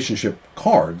without relationship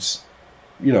cards,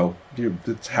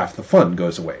 it's half the fun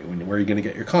goes away. Where are you going to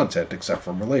get your content except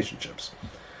from relationships?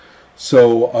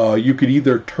 So you could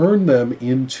either turn them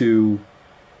into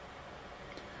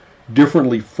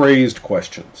differently phrased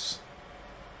questions,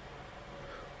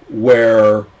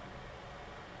 where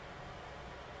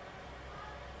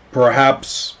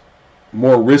perhaps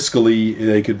more riskily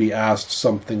they could be asked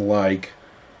something like,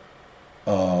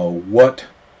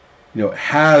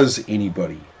 has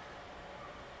anybody,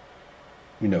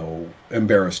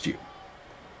 embarrassed you?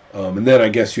 And then I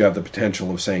guess you have the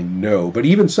potential of saying no. But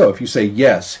even so, if you say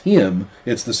yes, him,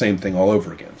 it's the same thing all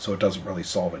over again. So it doesn't really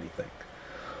solve anything.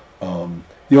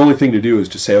 The only thing to do is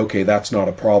to say, okay, that's not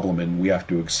a problem, and we have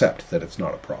to accept that it's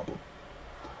not a problem.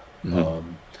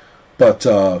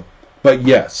 Mm-hmm. But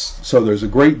yes, so there's a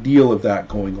great deal of that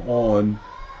going on.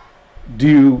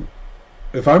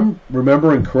 If I'm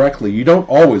remembering correctly, you don't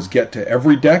always get to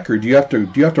every deck, or do you have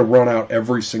to run out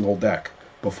every single deck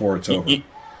before it's over?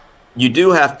 You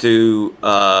do have to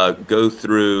go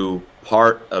through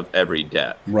part of every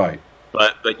deck, right?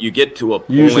 But you get to a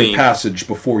point. Usually passage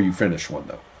before you finish one,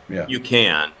 though. Yeah, you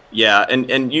can. Yeah,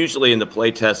 and usually in the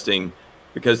play testing,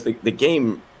 because the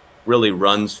game really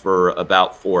runs for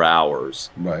about 4 hours,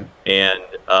 right? And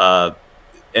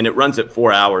it runs at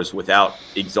 4 hours without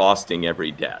exhausting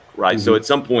every deck, right? Mm-hmm. So at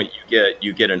some point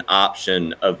you get an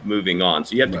option of moving on.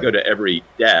 So you have to go to every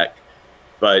deck,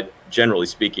 but generally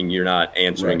speaking, you're not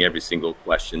answering every single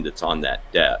question that's on that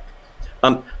deck.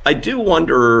 I do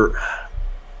wonder,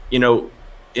 in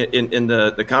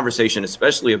the conversation,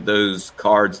 especially of those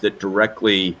cards that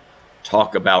directly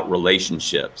talk about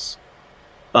relationships,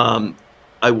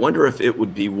 I wonder if it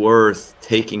would be worth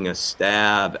taking a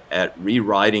stab at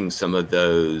rewriting some of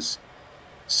those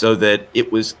so that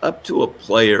it was up to a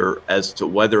player as to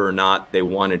whether or not they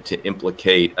wanted to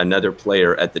implicate another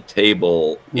player at the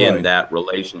table in that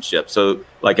relationship. So,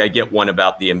 like, I get one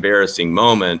about the embarrassing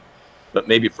moment, but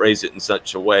maybe phrase it in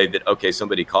such a way that, okay,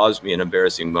 somebody caused me an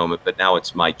embarrassing moment, but now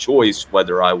it's my choice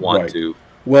whether I want to.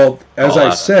 Well, as I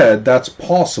said, that's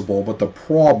possible, but the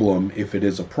problem, if it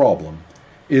is a problem,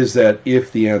 is that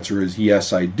if the answer is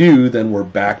yes, I do, then we're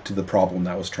back to the problem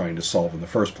that was trying to solve in the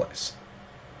first place.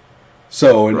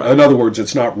 So, in other words,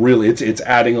 it's not really, it's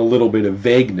adding a little bit of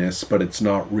vagueness, but it's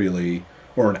not really,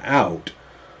 or an out.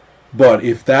 But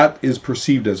if that is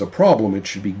perceived as a problem, it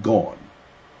should be gone.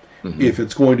 Mm-hmm. If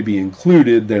it's going to be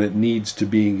included, then it needs to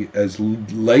be as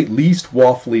least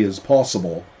waffly as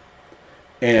possible,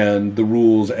 and the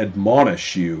rules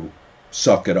admonish you,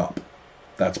 suck it up.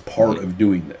 That's part of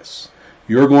doing this.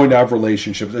 You're going to have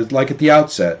relationships, like at the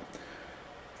outset,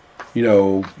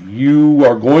 you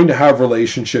are going to have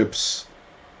relationships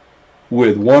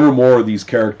with one or more of these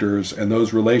characters, and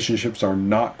those relationships are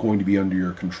not going to be under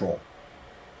your control,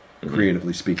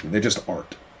 creatively speaking. They just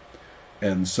aren't.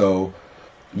 And so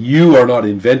you are not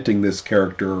inventing this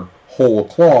character whole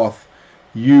cloth.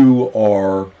 You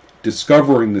are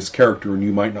discovering this character, and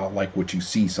you might not like what you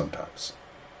see sometimes.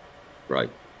 Right.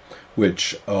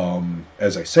 Which,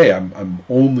 as I say, I'm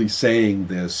only saying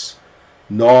this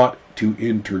not to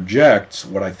interject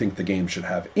what I think the game should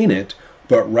have in it,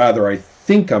 but rather I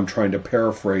think I'm trying to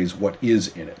paraphrase what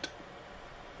is in it.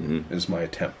 Is my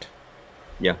attempt.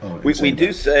 Yeah, we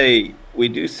do say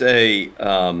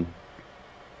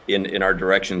in our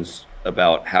directions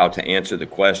about how to answer the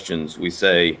questions. We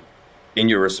say, in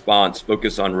your response,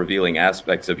 focus on revealing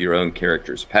aspects of your own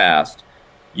character's past.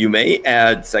 You may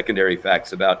add secondary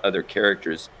facts about other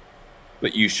characters,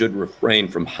 but you should refrain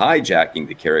from hijacking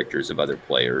the characters of other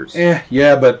players.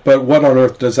 Yeah, but what on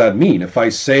earth does that mean? If I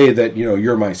say that,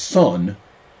 you're my son,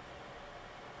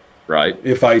 right?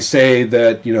 If I say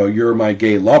that, you're my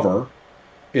gay lover,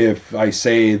 if I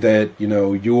say that,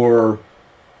 you're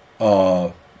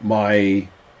my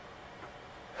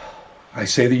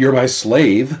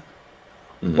slave,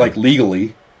 like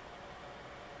legally,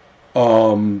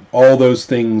 all those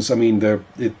things, I mean,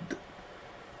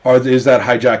 is that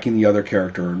hijacking the other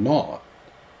character or not?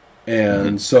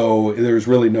 And so there's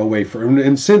really no way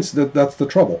and since that's the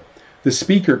trouble. The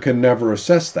speaker can never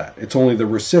assess that. It's only the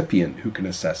recipient who can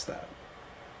assess that.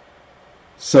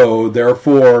 So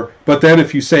therefore, but then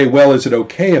if you say, well, is it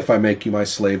okay if I make you my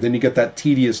slave? Then you get that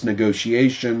tedious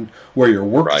negotiation where you're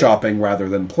workshopping rather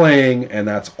than playing, and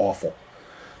that's awful.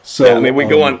 So yeah, I mean, we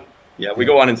go on. Yeah, we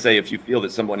go on and say, if you feel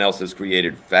that someone else has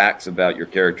created facts about your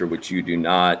character which you do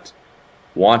not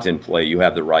want in play, you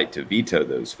have the right to veto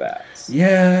those facts.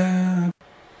 Yeah.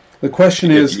 The question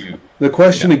Because is, the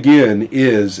question again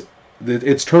is that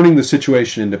it's turning the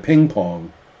situation into ping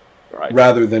pong right.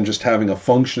 rather than just having a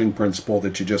functioning principle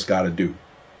that you just got to do.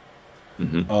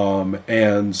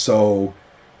 And so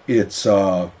it's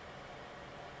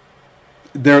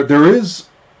there is,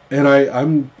 and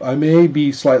I may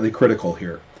be slightly critical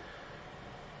here.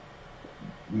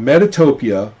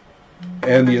 Metatopia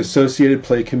and the associated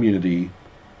play community,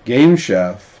 Game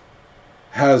Chef,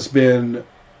 has been,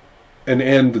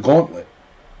 and the Gauntlet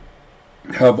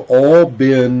have all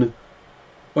been,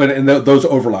 and those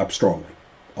overlap strongly,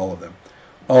 all of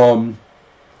them,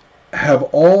 have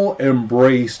all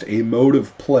embraced a mode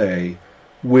of play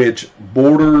which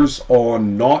borders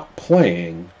on not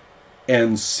playing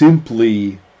and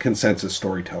simply consensus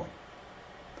storytelling.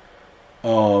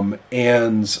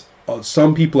 And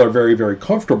some people are very, very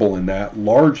comfortable in that,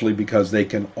 largely because they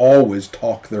can always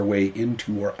talk their way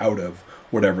into or out of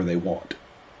whatever they want.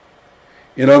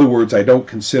 In other words, I don't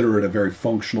consider it a very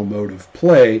functional mode of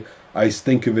play. I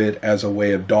think of it as a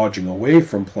way of dodging away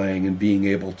from playing and being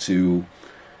able to,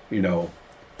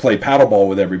 play paddleball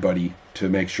with everybody to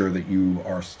make sure that you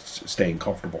are staying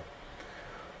comfortable,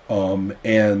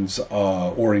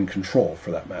 or in control,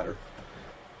 for that matter.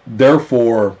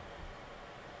 Therefore,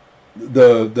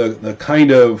 the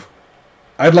kind of,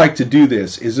 I'd like to do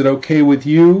this. Is it okay with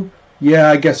you?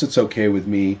 Yeah, I guess it's okay with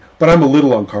me, but I'm a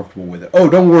little uncomfortable with it. Oh,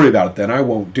 don't worry about it then. I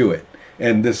won't do it.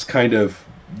 And this kind of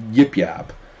yip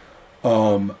yap,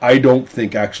 I don't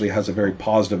think actually has a very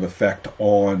positive effect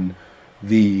on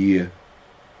the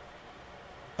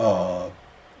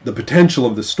potential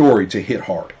of the story to hit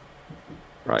hard,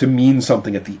 Right. to mean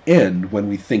something at the end when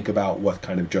we think about what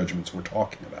kind of judgments we're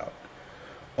talking about.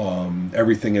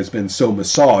 Everything has been so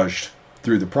massaged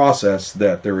through the process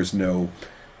that there is no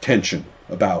tension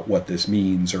about what this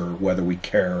means or whether we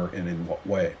care and in what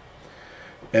way.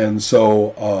 And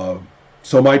so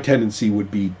my tendency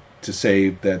would be to say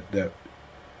that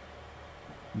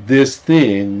this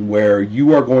thing where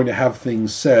you are going to have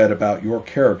things said about your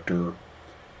character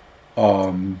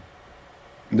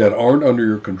that aren't under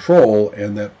your control,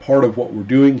 and that part of what we're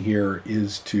doing here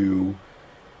is to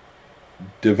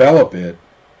develop it,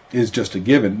 is just a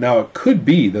given. Now, it could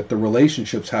be that the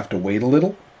relationships have to wait a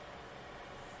little.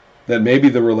 That maybe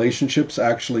the relationships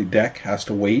actually deck has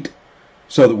to wait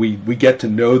so that we get to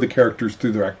know the characters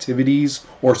through their activities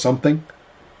or something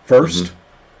first.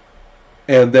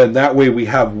 And then that way we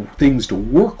have things to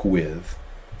work with,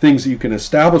 things that you can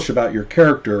establish about your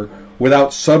character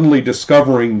without suddenly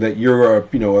discovering that you're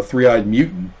a three-eyed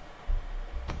mutant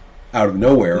out of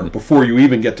nowhere before you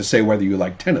even get to say whether you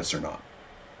like tennis or not.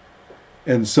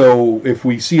 And so if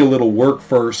we see a little work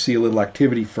first, see a little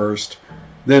activity first,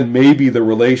 then maybe the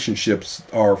relationships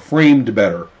are framed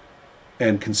better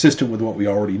and consistent with what we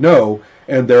already know,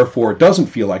 and therefore it doesn't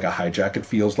feel like a hijack, it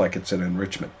feels like it's an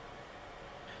enrichment.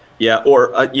 Yeah,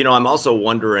 or, I'm also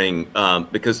wondering,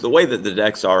 because the way that the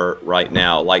decks are right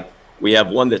now, like we have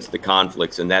one that's the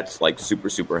conflicts, and that's like super,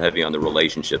 super heavy on the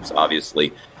relationships,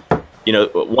 obviously.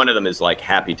 One of them is like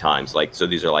happy times, so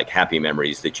these are like happy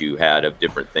memories that you had of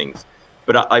different things.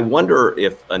 But I wonder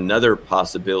if another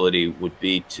possibility would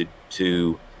be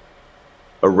to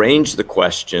arrange the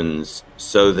questions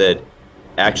so that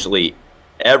actually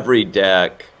every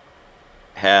deck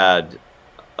had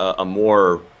a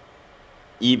more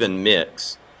even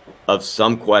mix of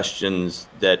some questions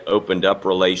that opened up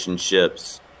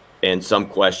relationships and some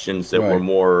questions that were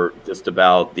more just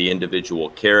about the individual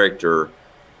character,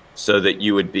 so that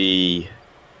you would be,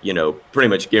 pretty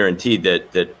much guaranteed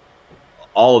that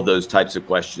all of those types of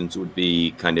questions would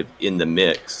be kind of in the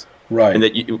mix. Right. And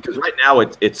that because right now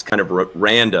it's kind of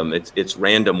random. It's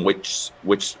random which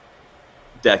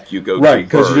deck you go to. Right,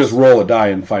 because you just roll a die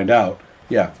and find out.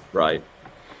 Yeah. Right.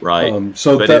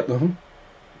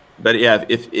 But yeah,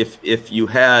 if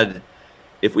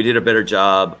we did a better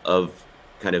job of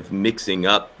kind of mixing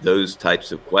up those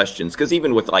types of questions, because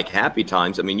even with like happy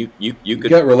times, I mean, you could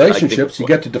get relationships. You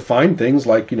get to define things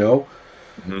like tell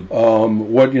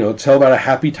about a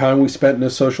happy time we spent in a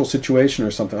social situation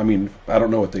or something. I mean, I don't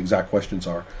know what the exact questions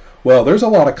are. Well, there's a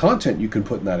lot of content you can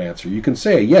put in that answer. You can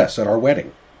say yes at our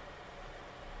wedding,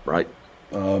 right?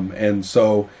 And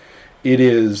so it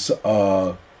is.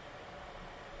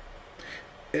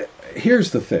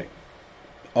 Here's the thing.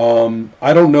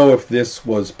 I don't know if this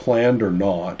was planned or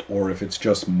not, or if it's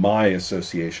just my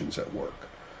associations at work.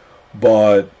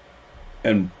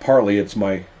 And partly it's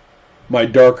my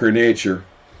darker nature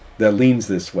that leans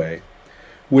this way,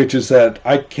 which is that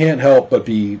I can't help but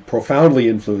be profoundly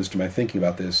influenced in my thinking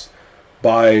about this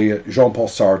by Jean-Paul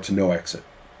Sartre's No Exit,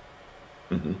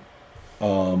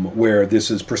 where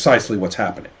this is precisely what's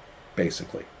happening,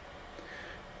 basically.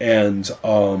 And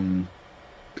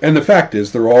the fact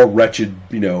is, they're all wretched,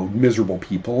 miserable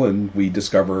people, and we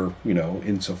discover,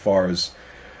 insofar as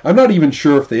I'm not even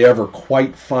sure if they ever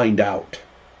quite find out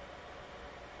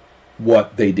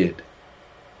what they did.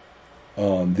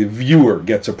 The viewer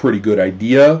gets a pretty good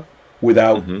idea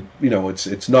without,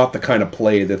 it's not the kind of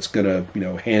play that's going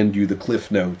to, hand you the cliff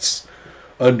notes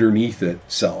underneath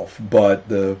itself, but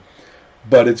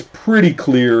it's pretty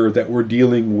clear that we're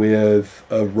dealing with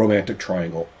a romantic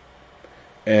triangle,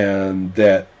 and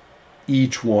that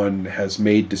each one has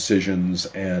made decisions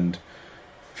and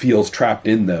feels trapped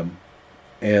in them,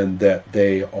 and that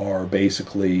they are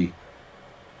basically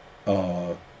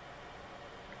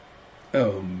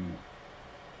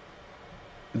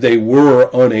they were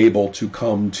unable to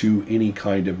come to any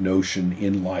kind of notion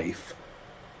in life,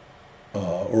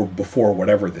 or before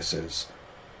whatever this is,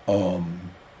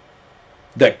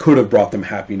 that could have brought them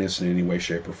happiness in any way,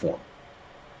 shape, or form.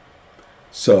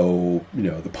 So,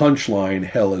 the punchline,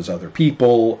 hell is other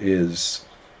people, is,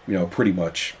 pretty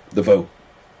much the vote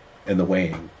and the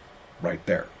weighing right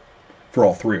there for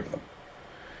all three of them.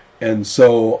 And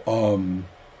so,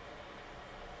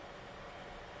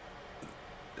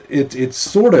 it's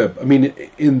sort of,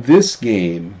 in this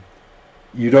game,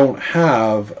 you don't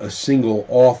have a single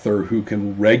author who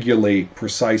can regulate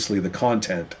precisely the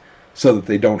content so that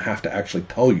they don't have to actually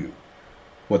tell you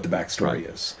what the backstory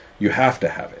is. You have to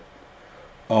have it.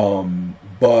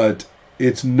 But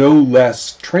it's no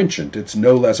less trenchant. It's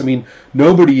no less,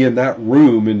 nobody in that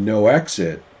room in No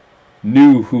Exit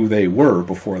knew who they were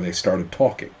before they started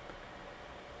talking.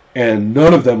 And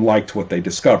none of them liked what they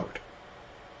discovered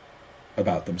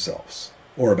about themselves,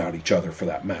 or about each other for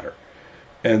that matter.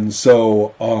 And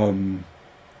so,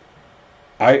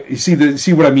 you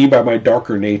see what I mean by my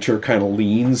darker nature kind of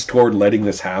leans toward letting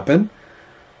this happen?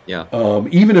 Yeah.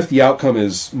 Even if the outcome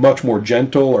is much more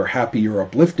gentle or happy or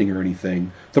uplifting or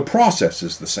anything, the process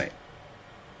is the same.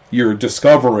 You're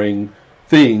discovering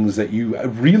things that you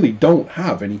really don't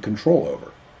have any control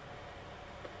over.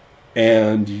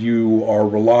 And you are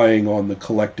relying on the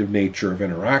collective nature of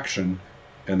interaction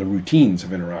and the routines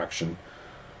of interaction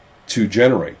to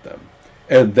generate them.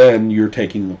 And then you're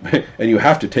taking, and you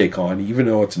have to take on, even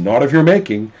though it's not of your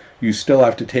making, you still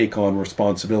have to take on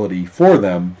responsibility for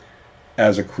them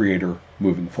as a creator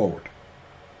moving forward.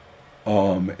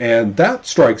 And that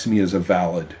strikes me as a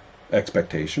valid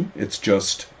expectation. It's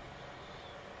just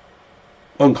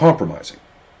uncompromising.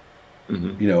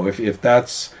 If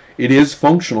that's, it is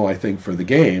functional, I think, for the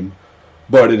game,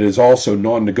 but it is also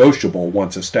non-negotiable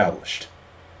once established.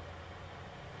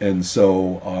 And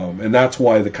so, and that's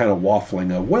why the kind of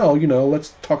waffling of,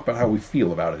 let's talk about how we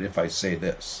feel about it if I say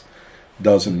this,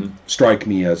 doesn't strike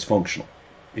me as functional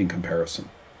in comparison.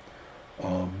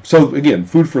 So again,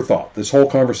 food for thought. This whole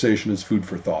conversation is food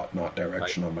for thought, not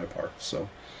direction on my part. So,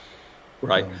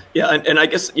 right, yeah, and I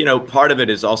guess part of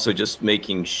it is also just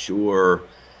making sure,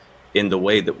 in the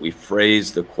way that we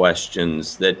phrase the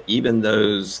questions, that even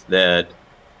those that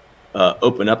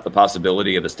open up the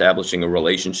possibility of establishing a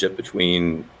relationship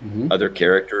between other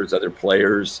characters, other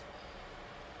players,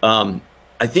 I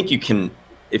think you can,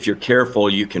 if you're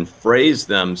careful, you can phrase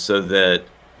them so that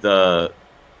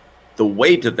the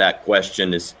weight of that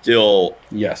question is still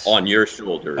on your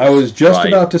shoulders. I was just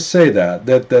about to say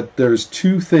that there's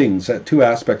two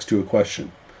aspects to a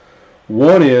question.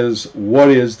 One is, what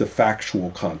is the factual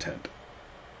content?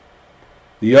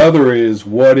 The other is,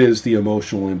 what is the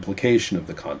emotional implication of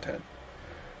the content,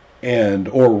 and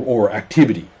or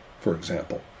activity, for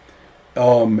example.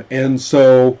 And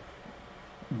so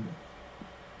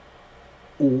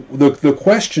the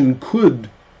question could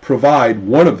provide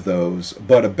one of those,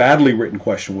 but a badly written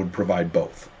question would provide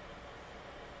both,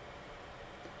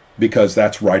 because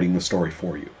that's writing the story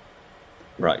for you.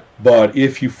 Right. But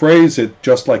if you phrase it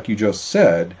just like you just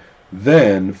said,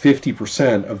 then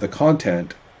 50% of the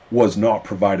content was not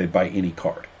provided by any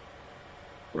card.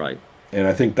 Right. And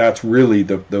I think that's really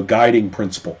the guiding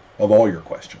principle of all your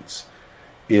questions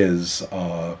is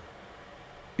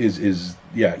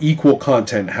equal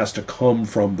content has to come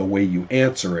from the way you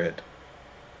answer it,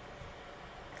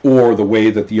 or the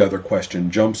way that the other question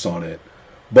jumps on it,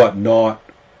 but not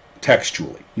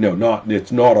textually.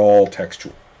 It's not all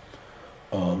textual.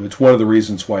 It's one of the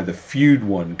reasons why the feud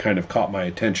one kind of caught my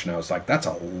attention. I was like, that's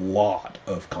a lot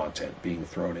of content being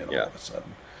thrown in all of a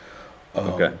sudden.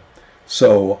 Okay.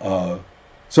 So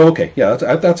okay, yeah,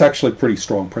 that's actually a pretty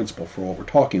strong principle for what we're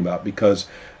talking about, because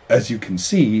as you can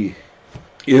see,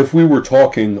 if we were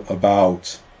talking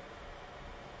about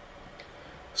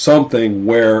something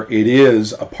where it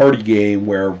is a party game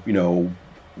where,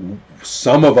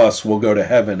 some of us will go to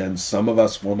heaven and some of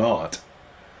us will not,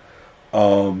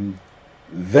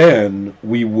 then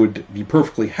we would be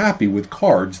perfectly happy with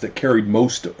cards that carried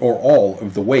most or all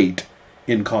of the weight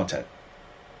in content.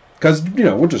 Because,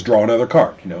 we'll just draw another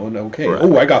card, and okay, right.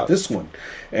 Oh, I got this one.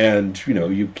 And,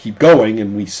 you keep going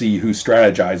and we see who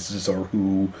strategizes or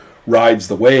who rides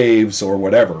the waves or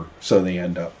whatever, so they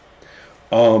end up.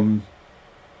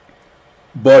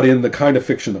 But in the kind of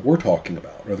fiction that we're talking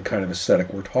about, or the kind of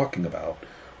aesthetic we're talking about,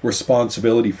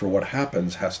 responsibility for what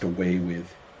happens has to weigh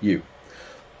with you.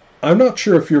 I'm not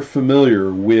sure if you're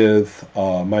familiar with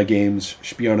my games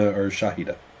Spione or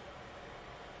Shahida.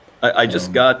 I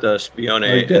just got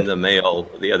Spione in the mail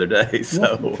the other day.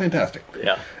 So well, fantastic.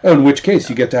 Yeah. In which case,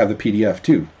 you get to have the PDF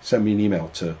too. Send me an email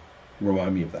to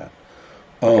remind me of that.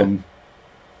 Okay.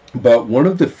 But one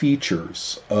of the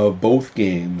features of both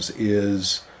games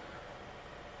is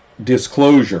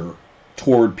disclosure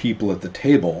toward people at the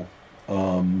table,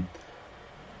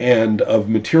 and of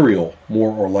material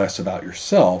more or less about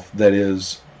yourself that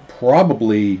is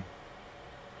probably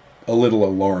a little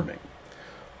alarming.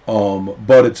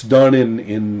 But it's done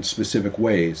in specific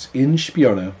ways. In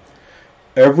Spione,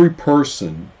 every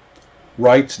person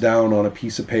writes down on a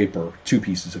piece of paper, 2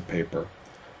 pieces of paper,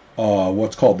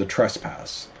 what's called the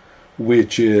trespass,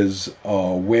 which is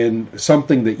when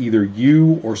something that either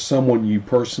you or someone you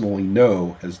personally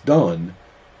know has done,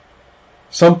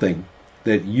 something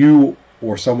that you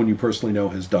or someone you personally know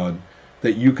has done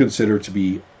that you consider to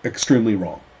be extremely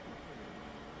wrong.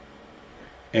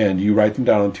 And you write them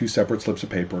down on 2 separate slips of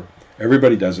paper.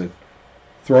 Everybody does it.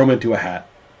 Throw them into a hat.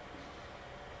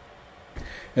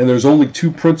 And there's only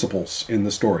 2 principles in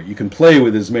the story. You can play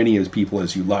with as many as people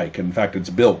as you like. In fact, it's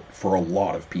built for a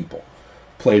lot of people.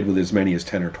 Played with as many as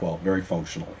 10 or 12, very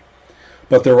functionally.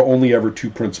 But there are only ever 2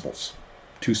 principles,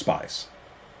 2 spies.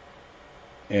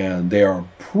 And they are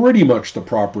pretty much the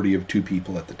property of 2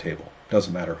 people at the table.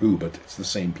 Doesn't matter who, but it's the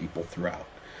same people throughout.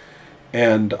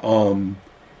 And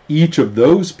each of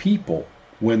those people,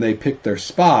 when they pick their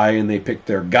spy and they pick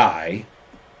their guy,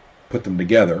 put them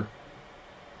together,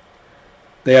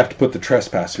 they have to put the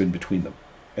trespass in between them.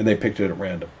 And they picked it at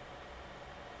random.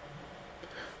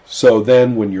 So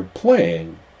then when you're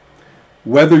playing,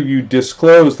 whether you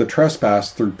disclose the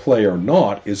trespass through play or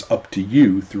not is up to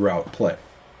you throughout play.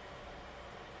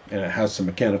 And it has some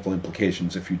mechanical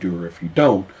implications if you do or if you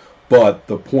don't. But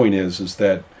the point is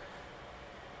that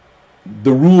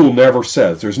the rule never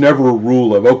says, there's never a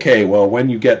rule of, okay, well, when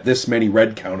you get this many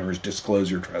red counters, disclose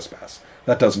your trespass.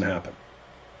 That doesn't happen.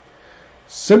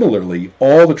 Similarly,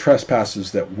 all the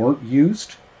trespasses that weren't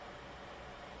used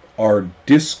are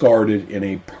discarded in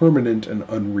a permanent and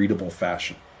unreadable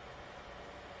fashion.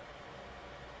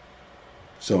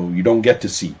 So you don't get to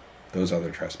see those other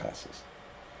trespasses.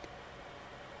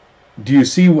 Do you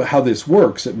see how this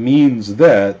works? It means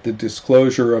that the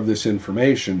disclosure of this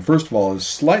information, first of all, is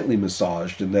slightly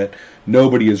massaged in that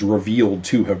nobody is revealed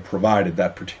to have provided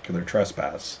that particular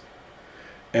trespass.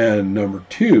 And number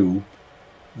 2,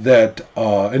 that,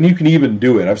 and you can even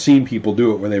do it, I've seen people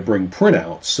do it where they bring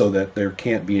printouts so that there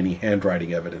can't be any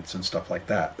handwriting evidence and stuff like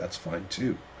that. That's fine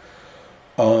too.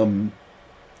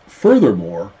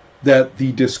 Furthermore, that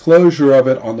the disclosure of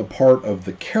it on the part of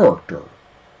the character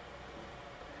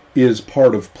is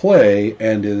part of play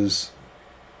and is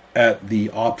at the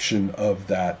option of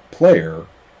that player,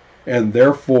 and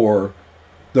therefore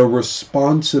the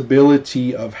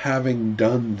responsibility of having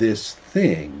done this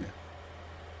thing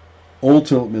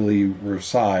ultimately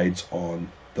resides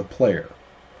on the player,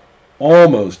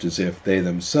 almost as if they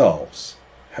themselves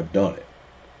have done it.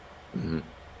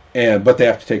 Mm-hmm. But they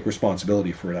have to take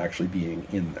responsibility for it actually being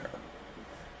in there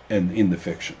and in the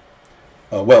fiction.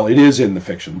 Well, it is in the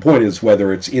fiction. The point is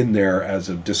whether it's in there as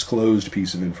a disclosed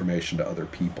piece of information to other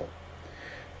people.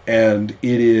 And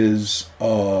it is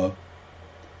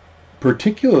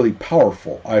particularly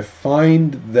powerful. I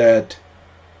find that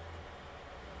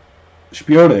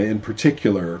Spione, in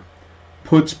particular,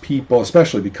 puts people,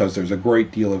 especially because there's a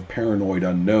great deal of paranoid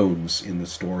unknowns in the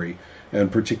story,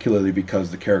 and particularly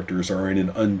because the characters are in an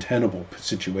untenable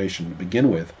situation to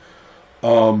begin with,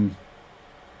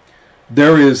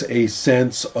 there is a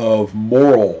sense of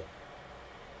moral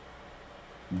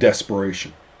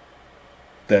desperation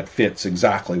that fits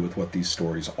exactly with what these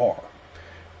stories are.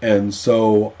 And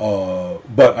so,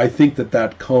 but I think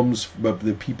that comes, but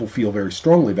the people feel very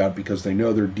strongly about it because they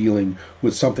know they're dealing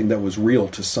with something that was real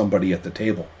to somebody at the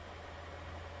table.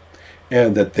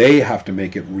 And that they have to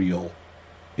make it real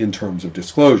in terms of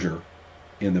disclosure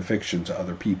in the fiction to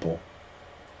other people.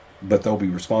 But they'll be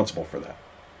responsible for that.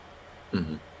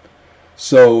 Mm-hmm.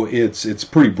 So it's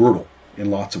pretty brutal in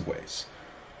lots of ways.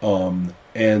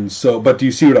 And so, but do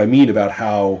you see what I mean about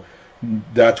how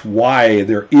That's why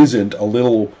there isn't a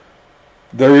little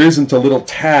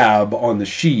tab on the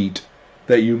sheet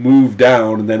that you move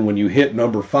down, and then when you hit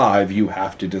number 5, you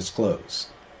have to disclose.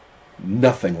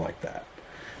 Nothing like that.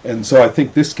 And so I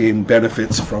think this game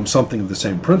benefits from something of the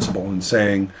same principle in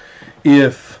saying,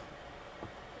 if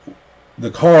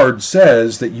the card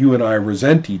says that you and I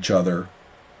resent each other,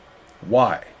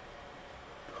 why?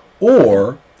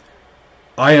 Or,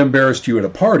 I embarrassed you at a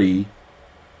party,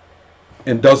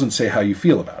 and doesn't say how you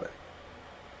feel about it.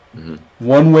 Mm-hmm.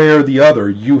 One way or the other,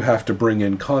 you have to bring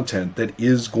in content that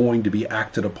is going to be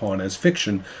acted upon as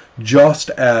fiction, just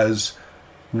as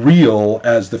real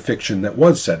as the fiction that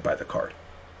was said by the card.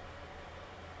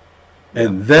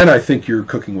 And then I think you're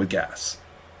cooking with gas,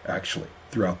 actually,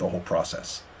 throughout the whole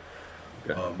process.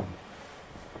 Okay.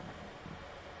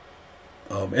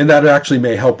 And that actually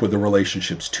may help with the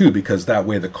relationships, too, because that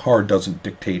way the card doesn't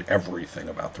dictate everything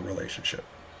about the relationship.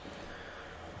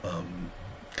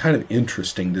 Kind of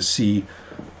interesting to see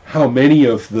how many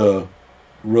of the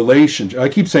I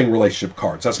keep saying relationship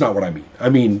cards. That's not what I mean. I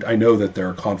mean, I know that there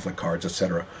are conflict cards,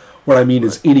 etc. What I mean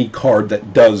is any card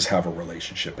that does have a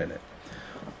relationship in it.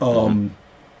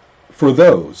 For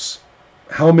those,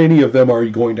 how many of them are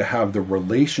you going to have the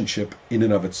relationship in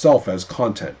and of itself as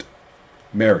content?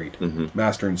 Married,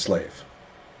 master and slave,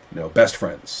 best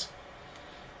friends,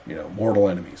 mortal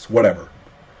enemies, whatever,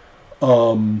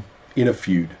 in a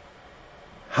feud.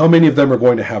 How many of them are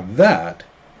going to have that,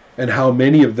 and how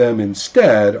many of them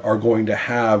instead are going to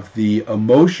have the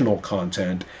emotional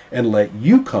content and let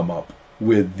you come up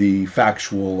with the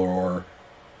factual or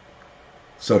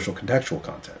social contextual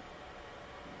content?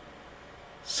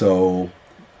 So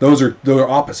those are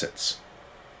opposites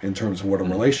in terms of what a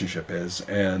relationship is.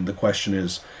 And the question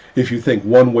is, if you think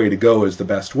one way to go is the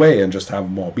best way and just have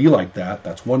them all be like that,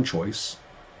 that's one choice.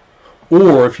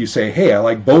 Or if you say, hey, I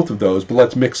like both of those, but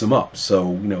let's mix them up.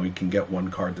 So, you can get one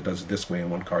card that does it this way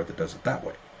and one card that does it that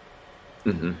way.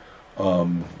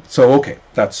 So, okay,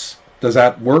 does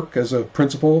that work as a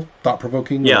principle?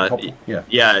 Thought-provoking? Yeah,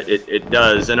 it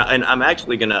does. And I'm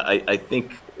actually going to, I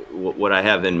think what I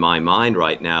have in my mind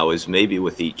right now is maybe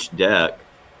with each deck,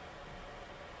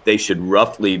 they should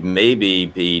roughly maybe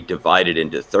be divided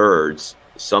into thirds.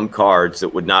 Some cards that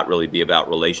would not really be about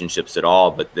relationships at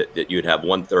all, but that you'd have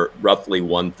roughly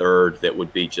one third that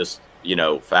would be just,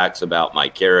 facts about my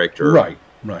character. Right.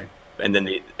 And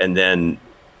then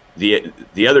the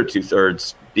other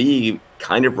 2/3 be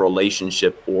kind of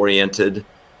relationship oriented,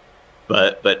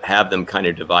 but have them kind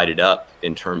of divided up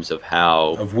in terms of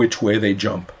which way they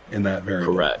jump in that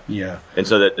variable. Correct. Yeah. And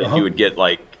so that you would get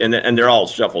and they're all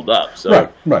shuffled up.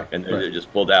 So right. And they're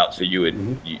just pulled out. So you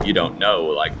would you don't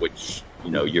know which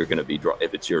you're going to be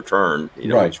if it's your turn.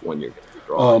 Which one you're going to be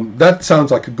drawing. That sounds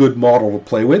like a good model to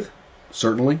play with,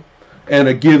 certainly, and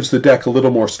it gives the deck a little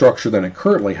more structure than it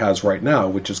currently has right now,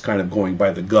 which is kind of going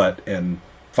by the gut and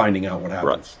finding out what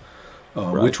happens.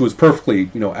 Which was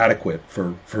perfectly, adequate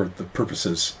for the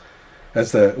purposes.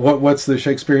 As what's the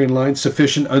Shakespearean line?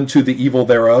 Sufficient unto the evil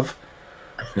thereof,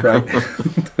 right?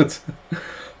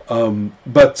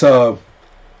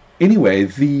 Anyway,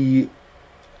 the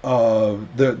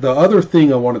other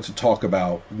thing I wanted to talk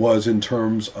about was in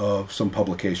terms of some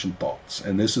publication thoughts,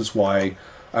 and this is why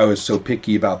I was so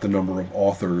picky about the number of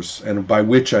authors, and by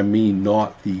which I mean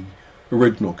not the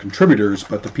original contributors,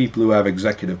 but the people who have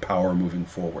executive power moving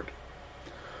forward.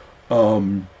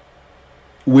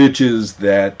 Which is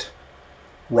that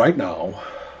right now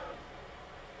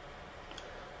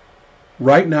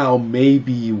may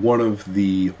be one of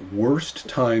the worst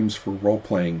times for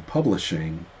role-playing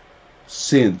publishing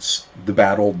since the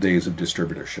bad old days of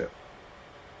distributorship.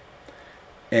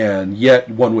 And yet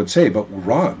one would say, but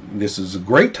Ron, this is a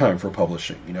great time for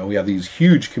publishing. We have these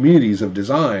huge communities of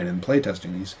design and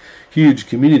playtesting, these huge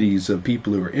communities of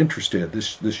people who are interested.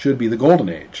 This should be the golden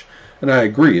age. And I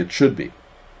agree, it should be.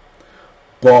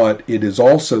 But it is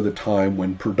also the time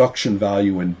when production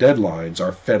value and deadlines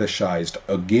are fetishized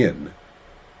again.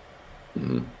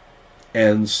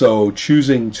 And so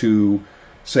choosing to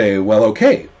say, well,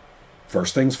 okay,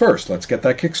 first things first, let's get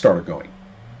that Kickstarter going,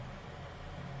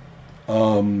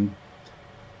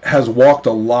 has walked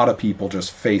a lot of people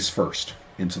just face first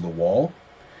into the wall.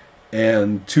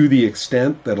 And to the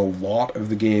extent that a lot of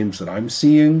the games that I'm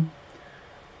seeing,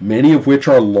 many of which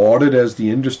are lauded as the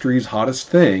industry's hottest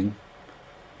thing,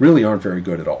 really aren't very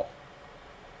good at all.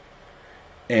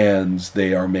 And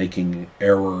they are making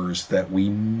errors that we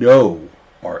know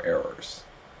are errors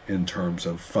in terms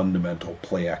of fundamental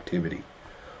play activity.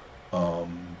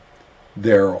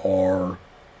 There are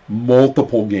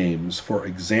multiple games, for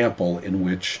example, in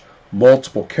which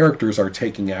multiple characters are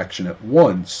taking action at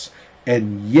once,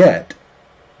 And yet,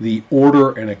 the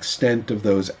order and extent of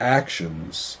those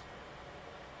actions,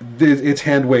 it's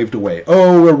hand waved away.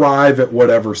 Oh, arrive at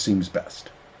whatever seems best,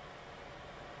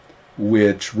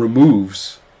 which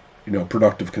removes,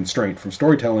 productive constraint from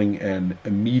storytelling and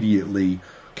immediately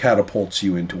catapults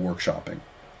you into workshopping.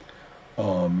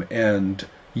 And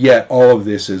yet, all of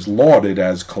this is lauded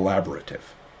as collaborative.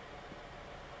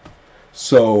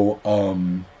 So,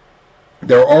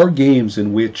 there are games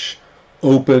in which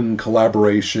open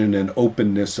collaboration and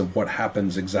openness of what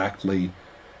happens exactly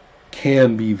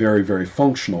can be very, very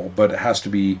functional, but it has to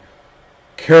be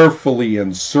carefully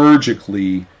and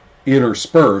surgically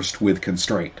interspersed with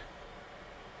constraint.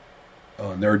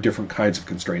 There are different kinds of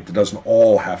constraint. It doesn't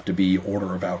all have to be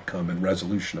order of outcome and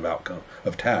resolution of outcome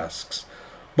of tasks,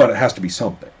 but it has to be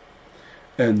something.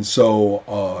 And so,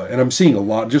 and I'm seeing a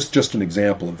lot, just an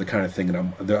example of the kind of thing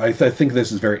that I think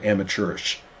this is very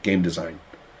amateurish game design.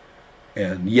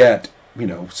 And yet,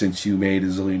 since you made $1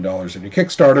 zillion in your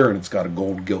Kickstarter and it's got a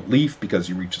gold gilt leaf because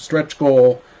you reached a stretch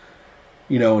goal,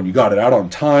 and you got it out on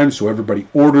time, so everybody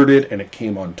ordered it and it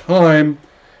came on time,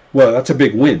 well, that's a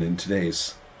big win in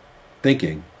today's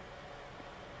thinking.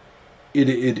 It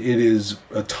is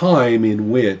a time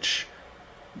in which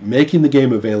making the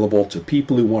game available to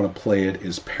people who want to play it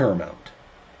is paramount,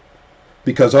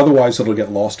 because otherwise it'll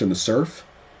get lost in the surf.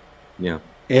 Yeah.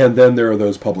 And then there are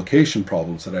those publication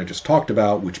problems that I just talked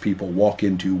about, which people walk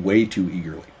into way too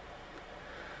eagerly.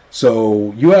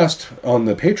 So you asked on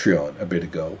the Patreon a bit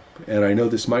ago, and I know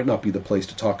this might not be the place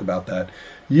to talk about that.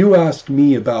 You asked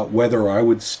me about whether I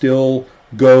would still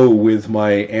go with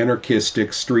my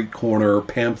anarchistic street corner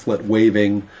pamphlet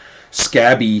waving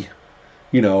scabby,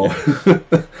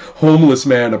 homeless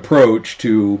man approach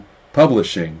to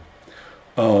publishing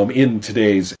in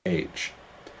today's age.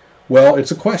 Well,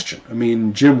 it's a question. I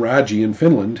mean, Jim Raggi in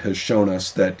Finland has shown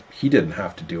us that he didn't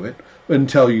have to do it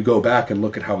until you go back and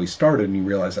look at how he started and you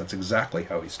realize that's exactly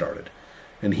how he started.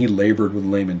 And he labored with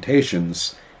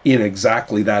Lamentations in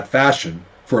exactly that fashion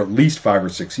for at least 5 or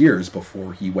 6 years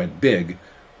before he went big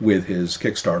with his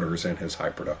Kickstarters and his high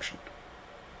production.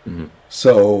 Mm-hmm.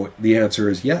 So the answer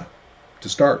is yeah, to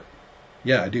start.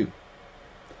 Yeah, I do.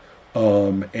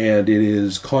 And it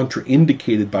is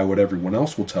contraindicated by what everyone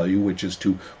else will tell you, which is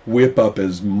to whip up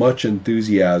as much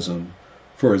enthusiasm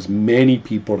for as many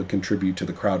people to contribute to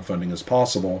the crowdfunding as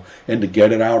possible and to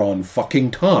get it out on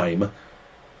fucking time.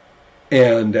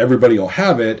 And everybody will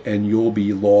have it, and you'll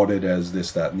be lauded as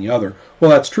this, that, and the other.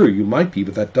 Well, that's true. You might be,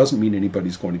 but that doesn't mean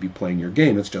anybody's going to be playing your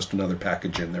game. It's just another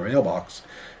package in their mailbox.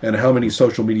 And how many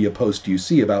social media posts do you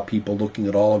see about people looking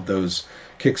at all of those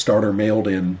Kickstarter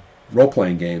mailed-in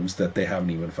role-playing games that they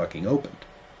haven't even fucking opened?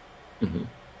 Mm-hmm.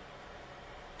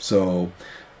 So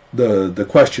the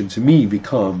question to me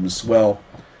becomes, well,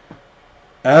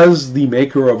 as the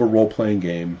maker of a role-playing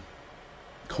game,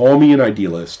 call me an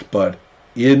idealist, but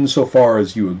insofar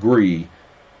as you agree,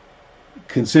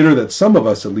 consider that some of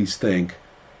us at least think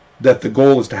that the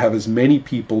goal is to have as many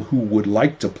people who would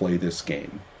like to play this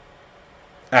game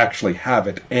actually have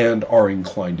it and are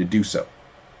inclined to do so.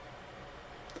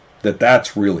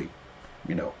 That's really,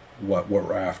 what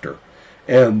we're after.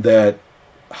 And that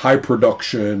high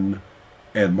production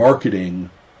and marketing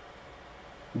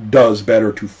does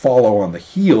better to follow on the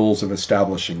heels of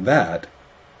establishing that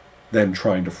than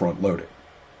trying to front load it.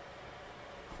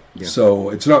 Yeah.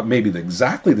 So it's not maybe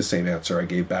exactly the same answer I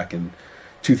gave back in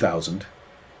 2000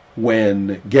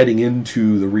 when getting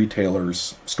into the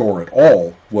retailer's store at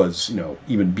all was,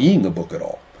 even being a book at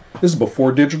all. This is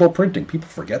before digital printing. People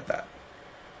forget that.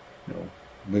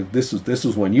 This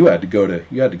was when you had to go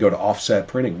to offset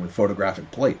printing with photographic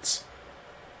plates.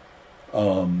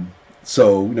 So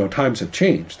times have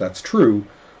changed. That's true,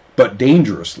 but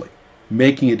dangerously.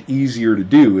 Making it easier to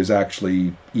do is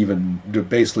actually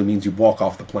basically means you walk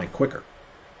off the plank quicker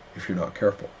if you're not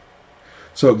careful.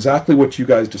 So exactly what you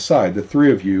guys decide, the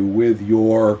three of you, with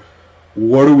your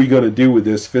what are we going to do with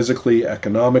this physically,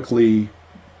 economically,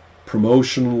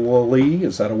 promotionally,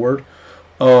 is that a word?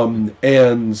 And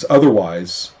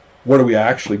otherwise, what are we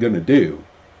actually going to do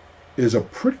is a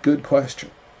pretty good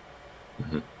question.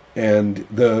 Mm-hmm. And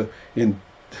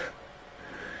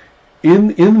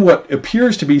in what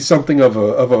appears to be something of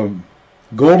a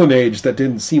golden age that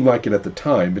didn't seem like it at the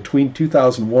time, between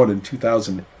 2001 and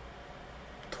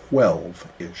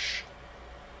 2012-ish,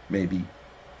 maybe,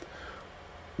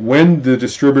 when the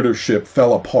distributorship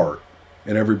fell apart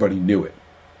and everybody knew it,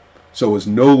 so it was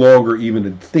no longer even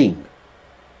a thing.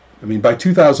 I mean, by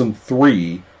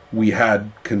 2003, we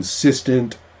had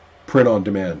consistent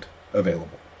print-on-demand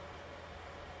available.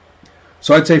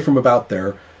 So I'd say from about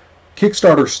there,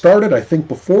 Kickstarter started, I think,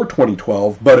 before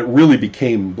 2012, but it really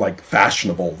became like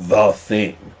fashionable, the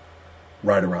thing,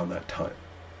 right around that time.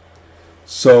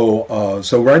 So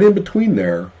right in between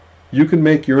there, you can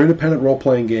make your independent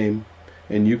role-playing game,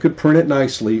 and you could print it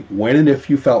nicely when and if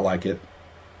you felt like it.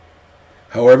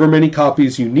 However many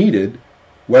copies you needed,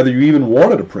 whether you even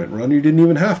wanted a print run, you didn't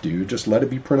even have to. You just let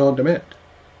it be print on demand.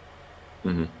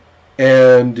 Mm-hmm.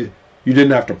 And you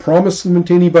didn't have to promise them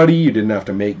to anybody. You didn't have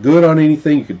to make good on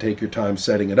anything. You could take your time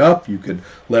setting it up. You could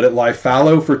let it lie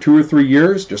fallow for 2 or 3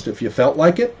 years, just if you felt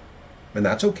like it, and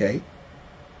that's okay.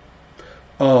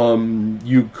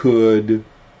 You could,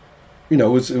 it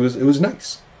was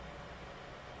nice.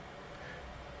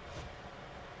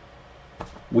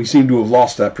 We seem to have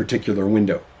lost that particular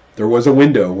window. There was a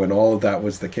window when all of that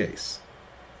was the case.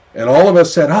 And all of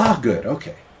us said, good,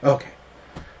 okay.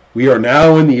 We are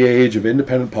now in the age of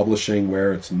independent publishing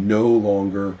where it's no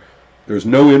longer, there's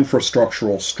no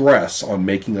infrastructural stress on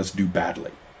making us do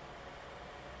badly.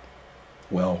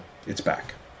 Well, it's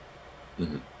back.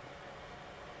 Mm-hmm.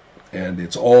 And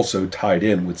it's also tied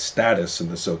in with status in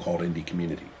the so-called indie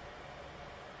community,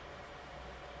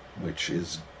 which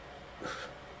is...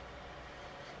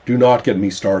 Do not get me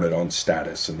started on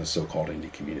status in the so-called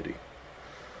indie community.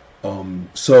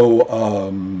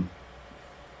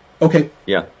 Okay.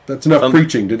 Yeah. That's enough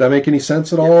preaching. Did that make any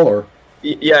sense at all? Or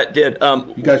yeah, it did.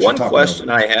 You guys one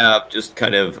question I have, just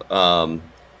kind of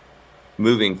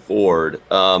moving forward,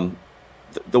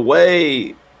 the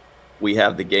way we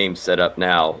have the game set up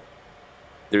now,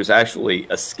 there's actually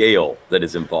a scale that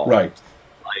is involved, right?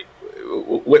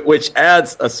 Which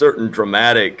adds a certain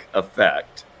dramatic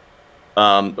effect.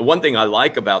 The one thing I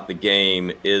like about the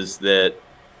game is that,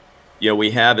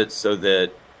 we have it so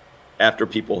that after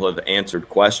people have answered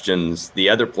questions, the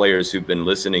other players who've been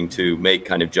listening to make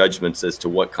kind of judgments as to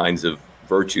what kinds of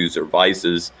virtues or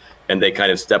vices, and they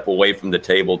kind of step away from the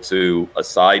table to a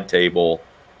side table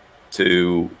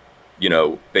to,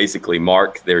 basically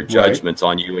mark their judgments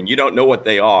on you, and you don't know what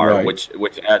they are,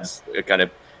 which adds a kind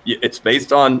of, it's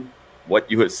based on what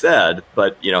you have said,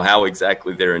 but how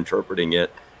exactly they're interpreting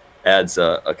it adds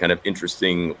a kind of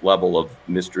interesting level of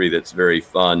mystery that's very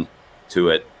fun to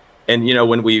it. And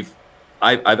when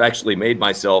I've actually made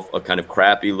myself a kind of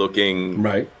crappy looking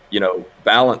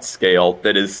balance scale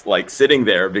that is like sitting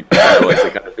there because as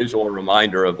a kind of visual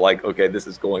reminder of like, okay, this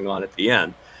is going on at the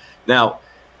end. Now,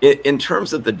 in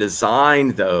terms of the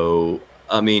design, though,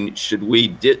 I mean, should we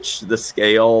ditch the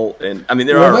scale? And I mean,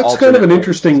 that's kind of an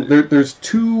interesting. There's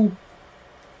two.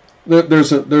 I've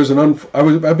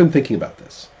been thinking about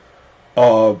this.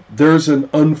 There's an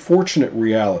unfortunate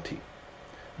reality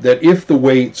that if the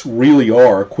weights really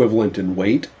are equivalent in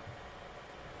weight,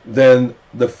 then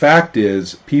the fact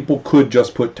is people could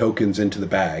just put tokens into the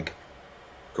bag,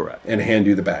 correct, and hand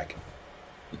you the bag.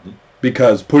 Mm-hmm.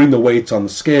 Because putting the weights on the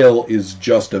scale is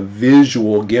just a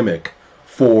visual gimmick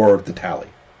for the tally,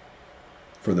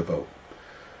 for the vote.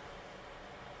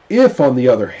 If, on the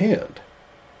other hand,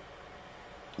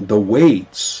 the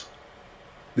weights,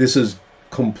 this is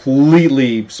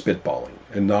completely spitballing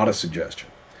and not a suggestion,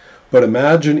 but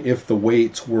imagine if the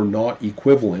weights were not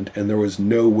equivalent and there was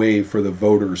no way for the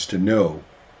voters to know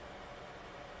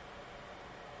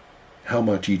how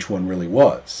much each one really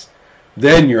was.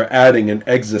 Then you're adding an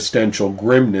existential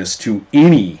grimness to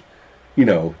any,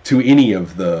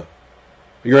 of the,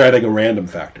 you're adding a random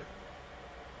factor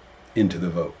into the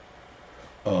vote.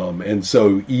 And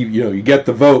so, you get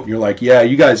the vote and you're like, yeah,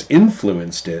 you guys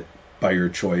influenced it by your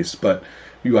choice, but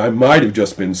I might have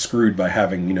just been screwed by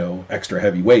having, extra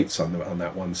heavy weights on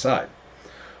that one side.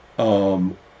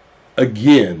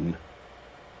 Again,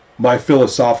 my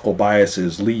philosophical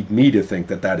biases lead me to think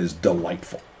that is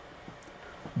delightful.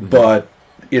 Mm-hmm. But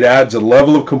it adds a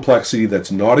level of complexity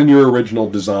that's not in your original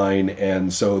design,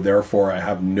 and so therefore I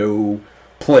have no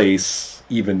place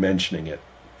even mentioning it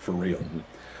for real. Mm-hmm.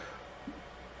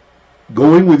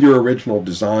 Going with your original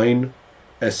design,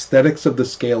 aesthetics of the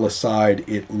scale aside,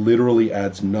 it literally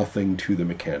adds nothing to the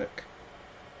mechanic.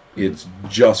 It's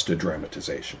just a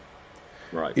dramatization.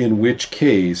 Right. In which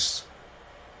case,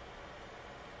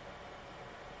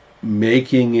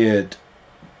 making it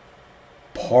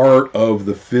part of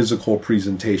the physical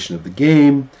presentation of the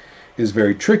game is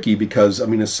very tricky because,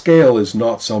 a scale is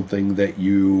not something that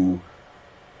you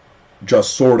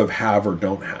just sort of have or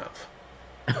don't have.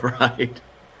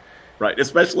 Right,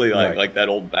 especially like that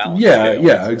old balance.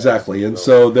 Yeah, exactly. And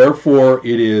so therefore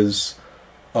it is,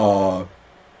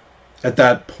 at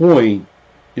that point,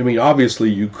 obviously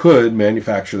you could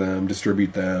manufacture them,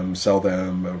 distribute them, sell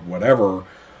them, whatever,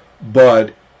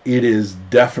 but it is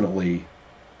definitely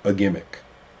a gimmick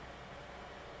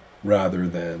rather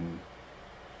than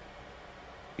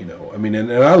You know, I mean,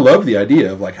 and I love the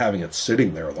idea of like having it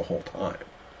sitting there the whole time.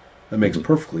 That makes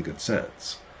perfectly good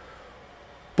sense.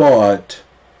 But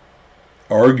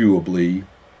arguably,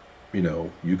 you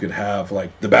know, you could have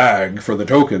like the bag for the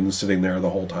tokens sitting there the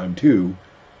whole time too.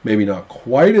 Maybe not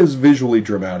quite as visually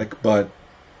dramatic, but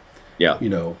Yeah. you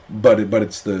know, but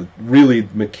it's the really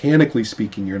mechanically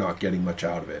speaking, you're not getting much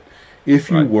out of it. If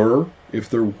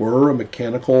there were a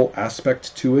mechanical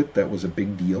aspect to it that was a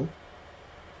big deal,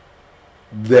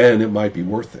 then it might be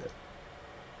worth it.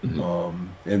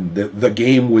 And the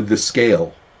game with the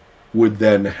scale would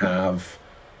then have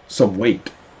some weight.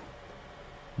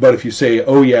 But if you say,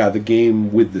 oh yeah, the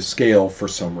game with the scale for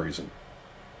some reason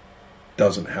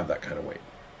doesn't have that kind of weight.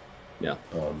 Yeah.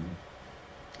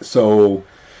 So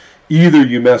either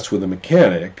you mess with a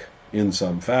mechanic in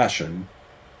some fashion,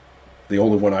 the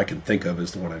only one I can think of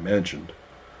is the one I mentioned.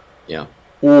 Yeah.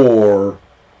 Or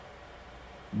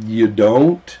you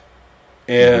don't,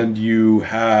 and you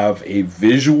have a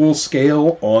visual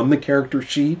scale on the character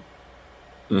sheet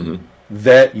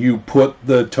that you put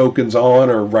the tokens on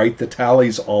or write the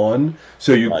tallies on,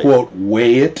 so you quote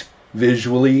weigh it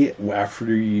visually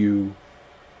after you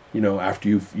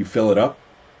fill it up,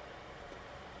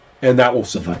 and that will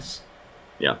suffice.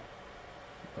 Yeah.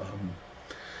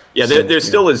 There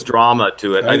still is drama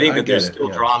to it. I think that there's still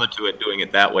drama to it doing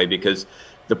it that way, because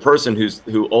the person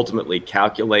who ultimately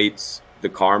calculates the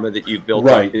karma that you've built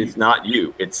up is not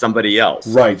you; it's somebody else.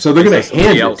 Right. So they're going to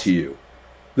hand it to you.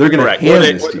 They're going to hand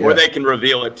it to you. Or they can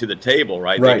reveal it to the table,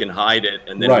 right? They can hide it,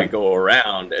 and then we go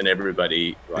around, and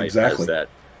everybody has that.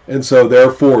 And so,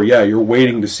 therefore, you're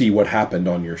waiting to see what happened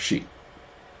on your sheet.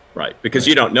 Right, because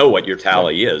you don't know what your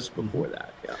tally is before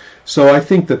that. Yeah. So I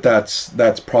think that's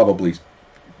probably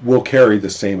will carry the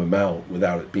same amount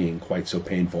without it being quite so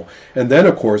painful. And then,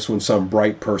 of course, when some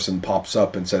bright person pops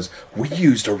up and says, we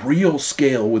used a real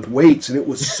scale with weights and it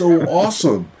was so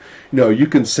awesome, you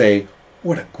can say,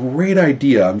 what a great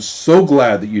idea. I'm so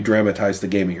glad that you dramatized the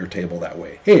game at your table that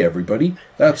way. Hey, everybody,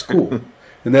 that's cool.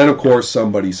 And then, of course,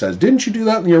 somebody says, didn't you do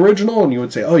that in the original? And you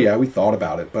would say, oh, yeah, we thought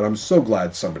about it, but I'm so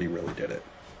glad somebody really did it.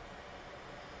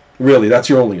 Really, that's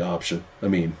your only option. I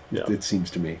mean, it seems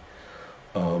to me.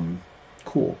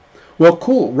 Cool. Well,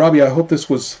 cool. Robbie, I hope this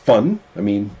was fun. I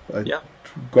mean, I've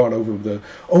gone over the...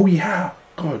 Oh, yeah.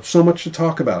 God, so much to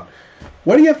talk about.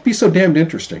 Why do you have to be so damned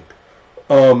interesting?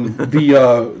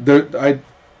 The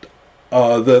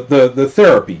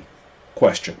therapy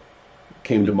question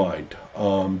came to mind,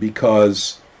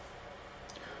 because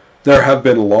there have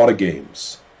been a lot of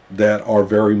games that are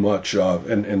very much,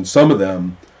 and some of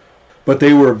them, but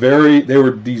they were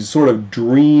these sort of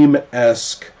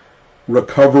dream-esque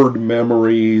recovered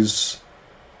memories.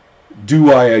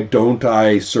 Do I, don't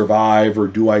I survive, or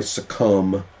do I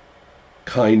succumb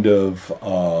kind of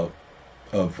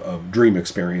dream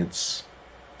experience,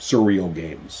 surreal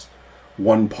games.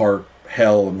 One part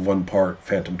hell and one part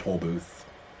Phantom Tollbooth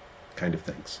kind of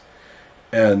things.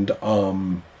 And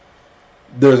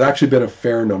there's actually been a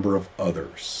fair number of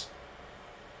others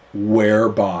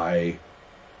whereby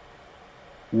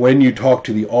when you talk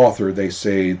to the author, they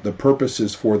say the purpose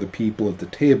is for the people at the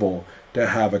table to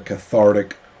have a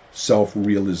cathartic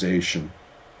self-realization.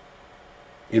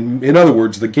 In other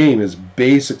words, the game is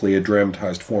basically a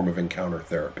dramatized form of encounter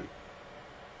therapy.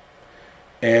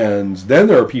 And then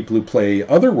there are people who play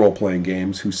other role-playing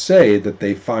games who say that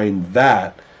they find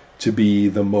that to be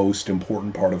the most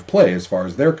important part of play as far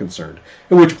as they're concerned.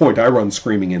 At which point I run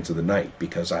screaming into the night,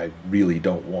 because I really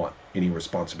don't want any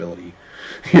responsibility,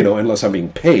 unless I'm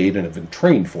being paid and have been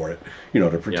trained for it,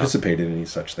 to participate in any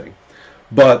such thing.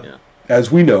 But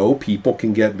as we know, people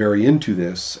can get very into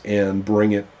this and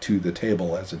bring it to the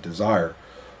table as a desire.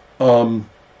 And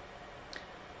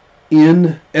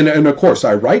of course,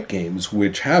 I write games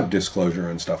which have disclosure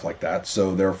and stuff like that,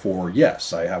 so therefore,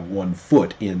 yes, I have one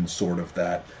foot in sort of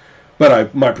that.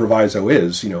 But my proviso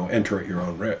is, enter at your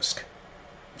own risk.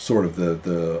 Sort of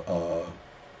the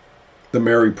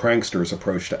Merry Prankster's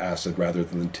approach to acid rather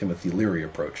than the Timothy Leary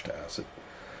approach to acid.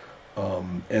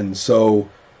 And so,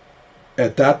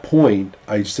 at that point,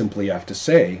 I simply have to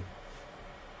say,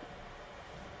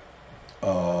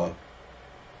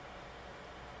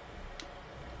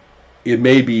 it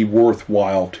may be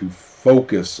worthwhile to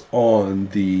focus on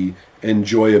the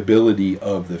enjoyability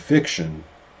of the fiction,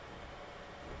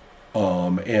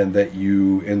 and that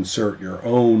you insert your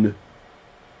own...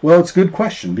 Well, it's a good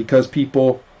question, because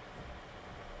people...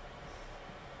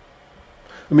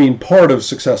 I mean, part of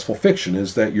successful fiction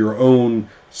is that your own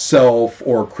self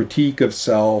or critique of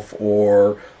self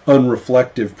or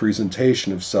unreflective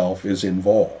presentation of self is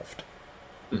involved.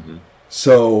 Mm-hmm.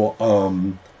 So,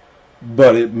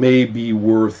 but it may be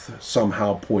worth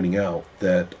somehow pointing out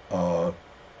that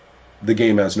the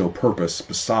game has no purpose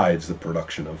besides the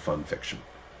production of fun fiction.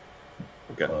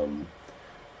 Okay.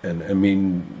 And I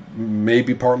mean,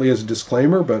 maybe partly as a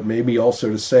disclaimer, but maybe also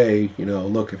to say,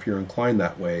 look, if you're inclined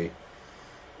that way,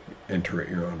 enter at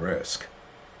your own risk.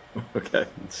 Okay.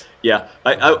 Yeah,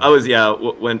 I was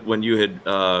when you had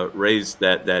raised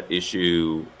that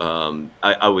issue,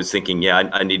 I was thinking,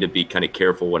 I need to be kind of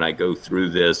careful when I go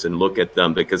through this and look at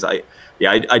them, because I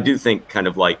do think kind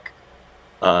of like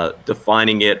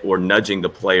defining it or nudging the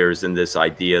players in this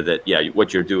idea that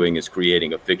what you're doing is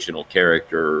creating a fictional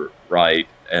character, right?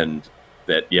 And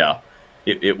that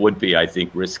it would be, I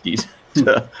think, risky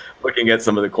to looking at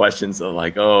some of the questions of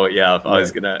like, if I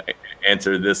was gonna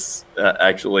answer this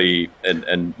actually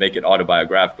and make it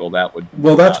autobiographical, that would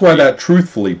that's why that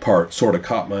truthfully part sort of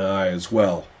caught my eye as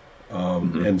well.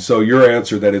 And so your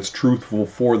answer that it's truthful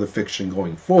for the fiction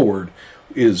going forward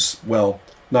is, well,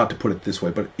 not to put it this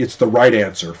way, but it's the right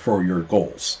answer for your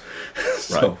goals.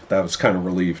 So right. That was kind of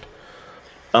relieved.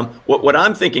 What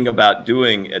I'm thinking about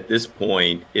doing at this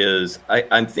point is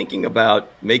I'm thinking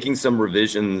about making some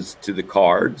revisions to the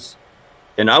cards,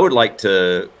 and I would like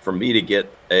for me to get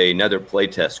another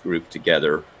playtest group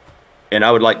together, and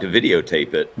I would like to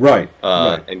videotape it, right.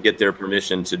 And get their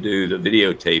permission to do the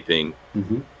videotaping.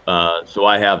 So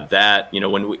I have that.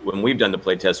 When we've done the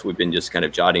playtest, we've been just kind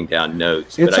of jotting down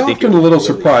notes. It's often a little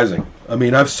surprising. I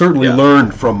mean, I've certainly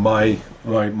learned from my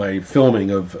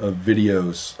filming of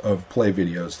videos, of play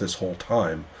videos this whole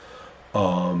time.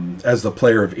 As the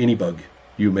player of Anybug,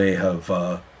 you may have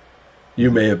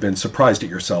been surprised at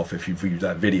yourself if you've viewed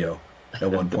that video at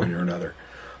one point or another.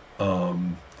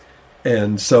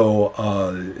 And so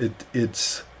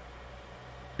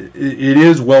it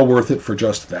is well worth it for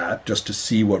just that, just to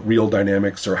see what real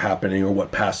dynamics are happening or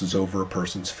what passes over a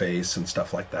person's face and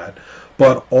stuff like that.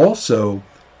 But also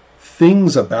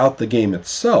things about the game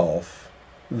itself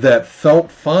that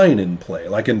felt fine in play,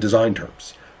 like in design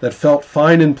terms, that felt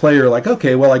fine in play, or like,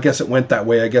 okay, well, I guess it went that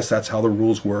way. I guess that's how the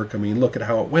rules work. I mean, look at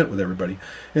how it went with everybody.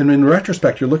 And in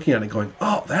retrospect, you're looking at it going,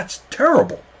 oh, that's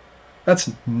terrible.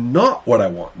 That's not what I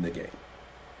want in the game.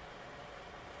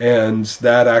 And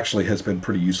that actually has been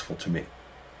pretty useful to me.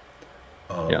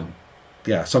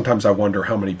 Sometimes I wonder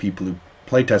how many people who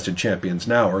playtested Champions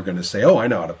now are going to say, oh, I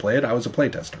know how to play it. I was a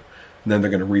playtester. And then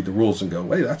they're going to read the rules and go,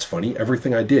 hey, that's funny.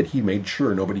 Everything I did, he made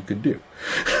sure nobody could do.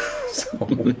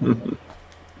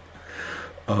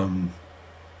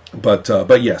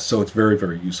 But yes, so it's very,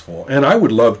 very useful. And I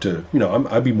would love to,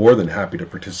 I'd be more than happy to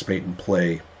participate and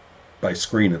play by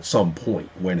screen at some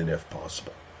point, when and if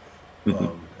possible,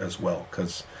 as well,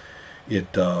 because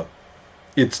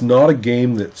it's not a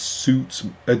game that suits.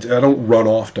 I don't run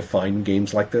off to find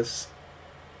games like this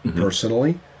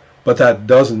personally, but that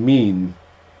doesn't mean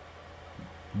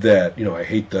that I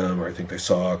hate them or I think they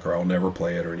suck or I'll never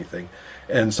play it or anything.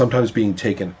 And sometimes being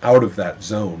taken out of that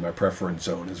zone, my preference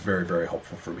zone, is very, very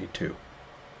helpful for me too.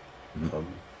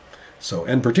 So,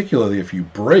 and particularly if you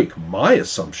break my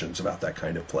assumptions about that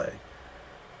kind of play,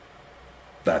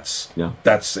 that's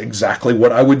exactly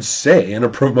what I would say in a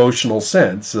promotional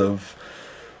sense of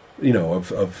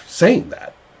saying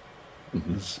that.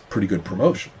 It's pretty good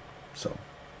promotion. So,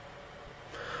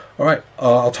 all right,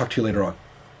 I'll talk to you later on.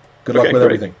 Good luck with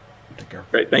everything. Take care.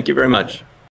 Great. Thank you very much.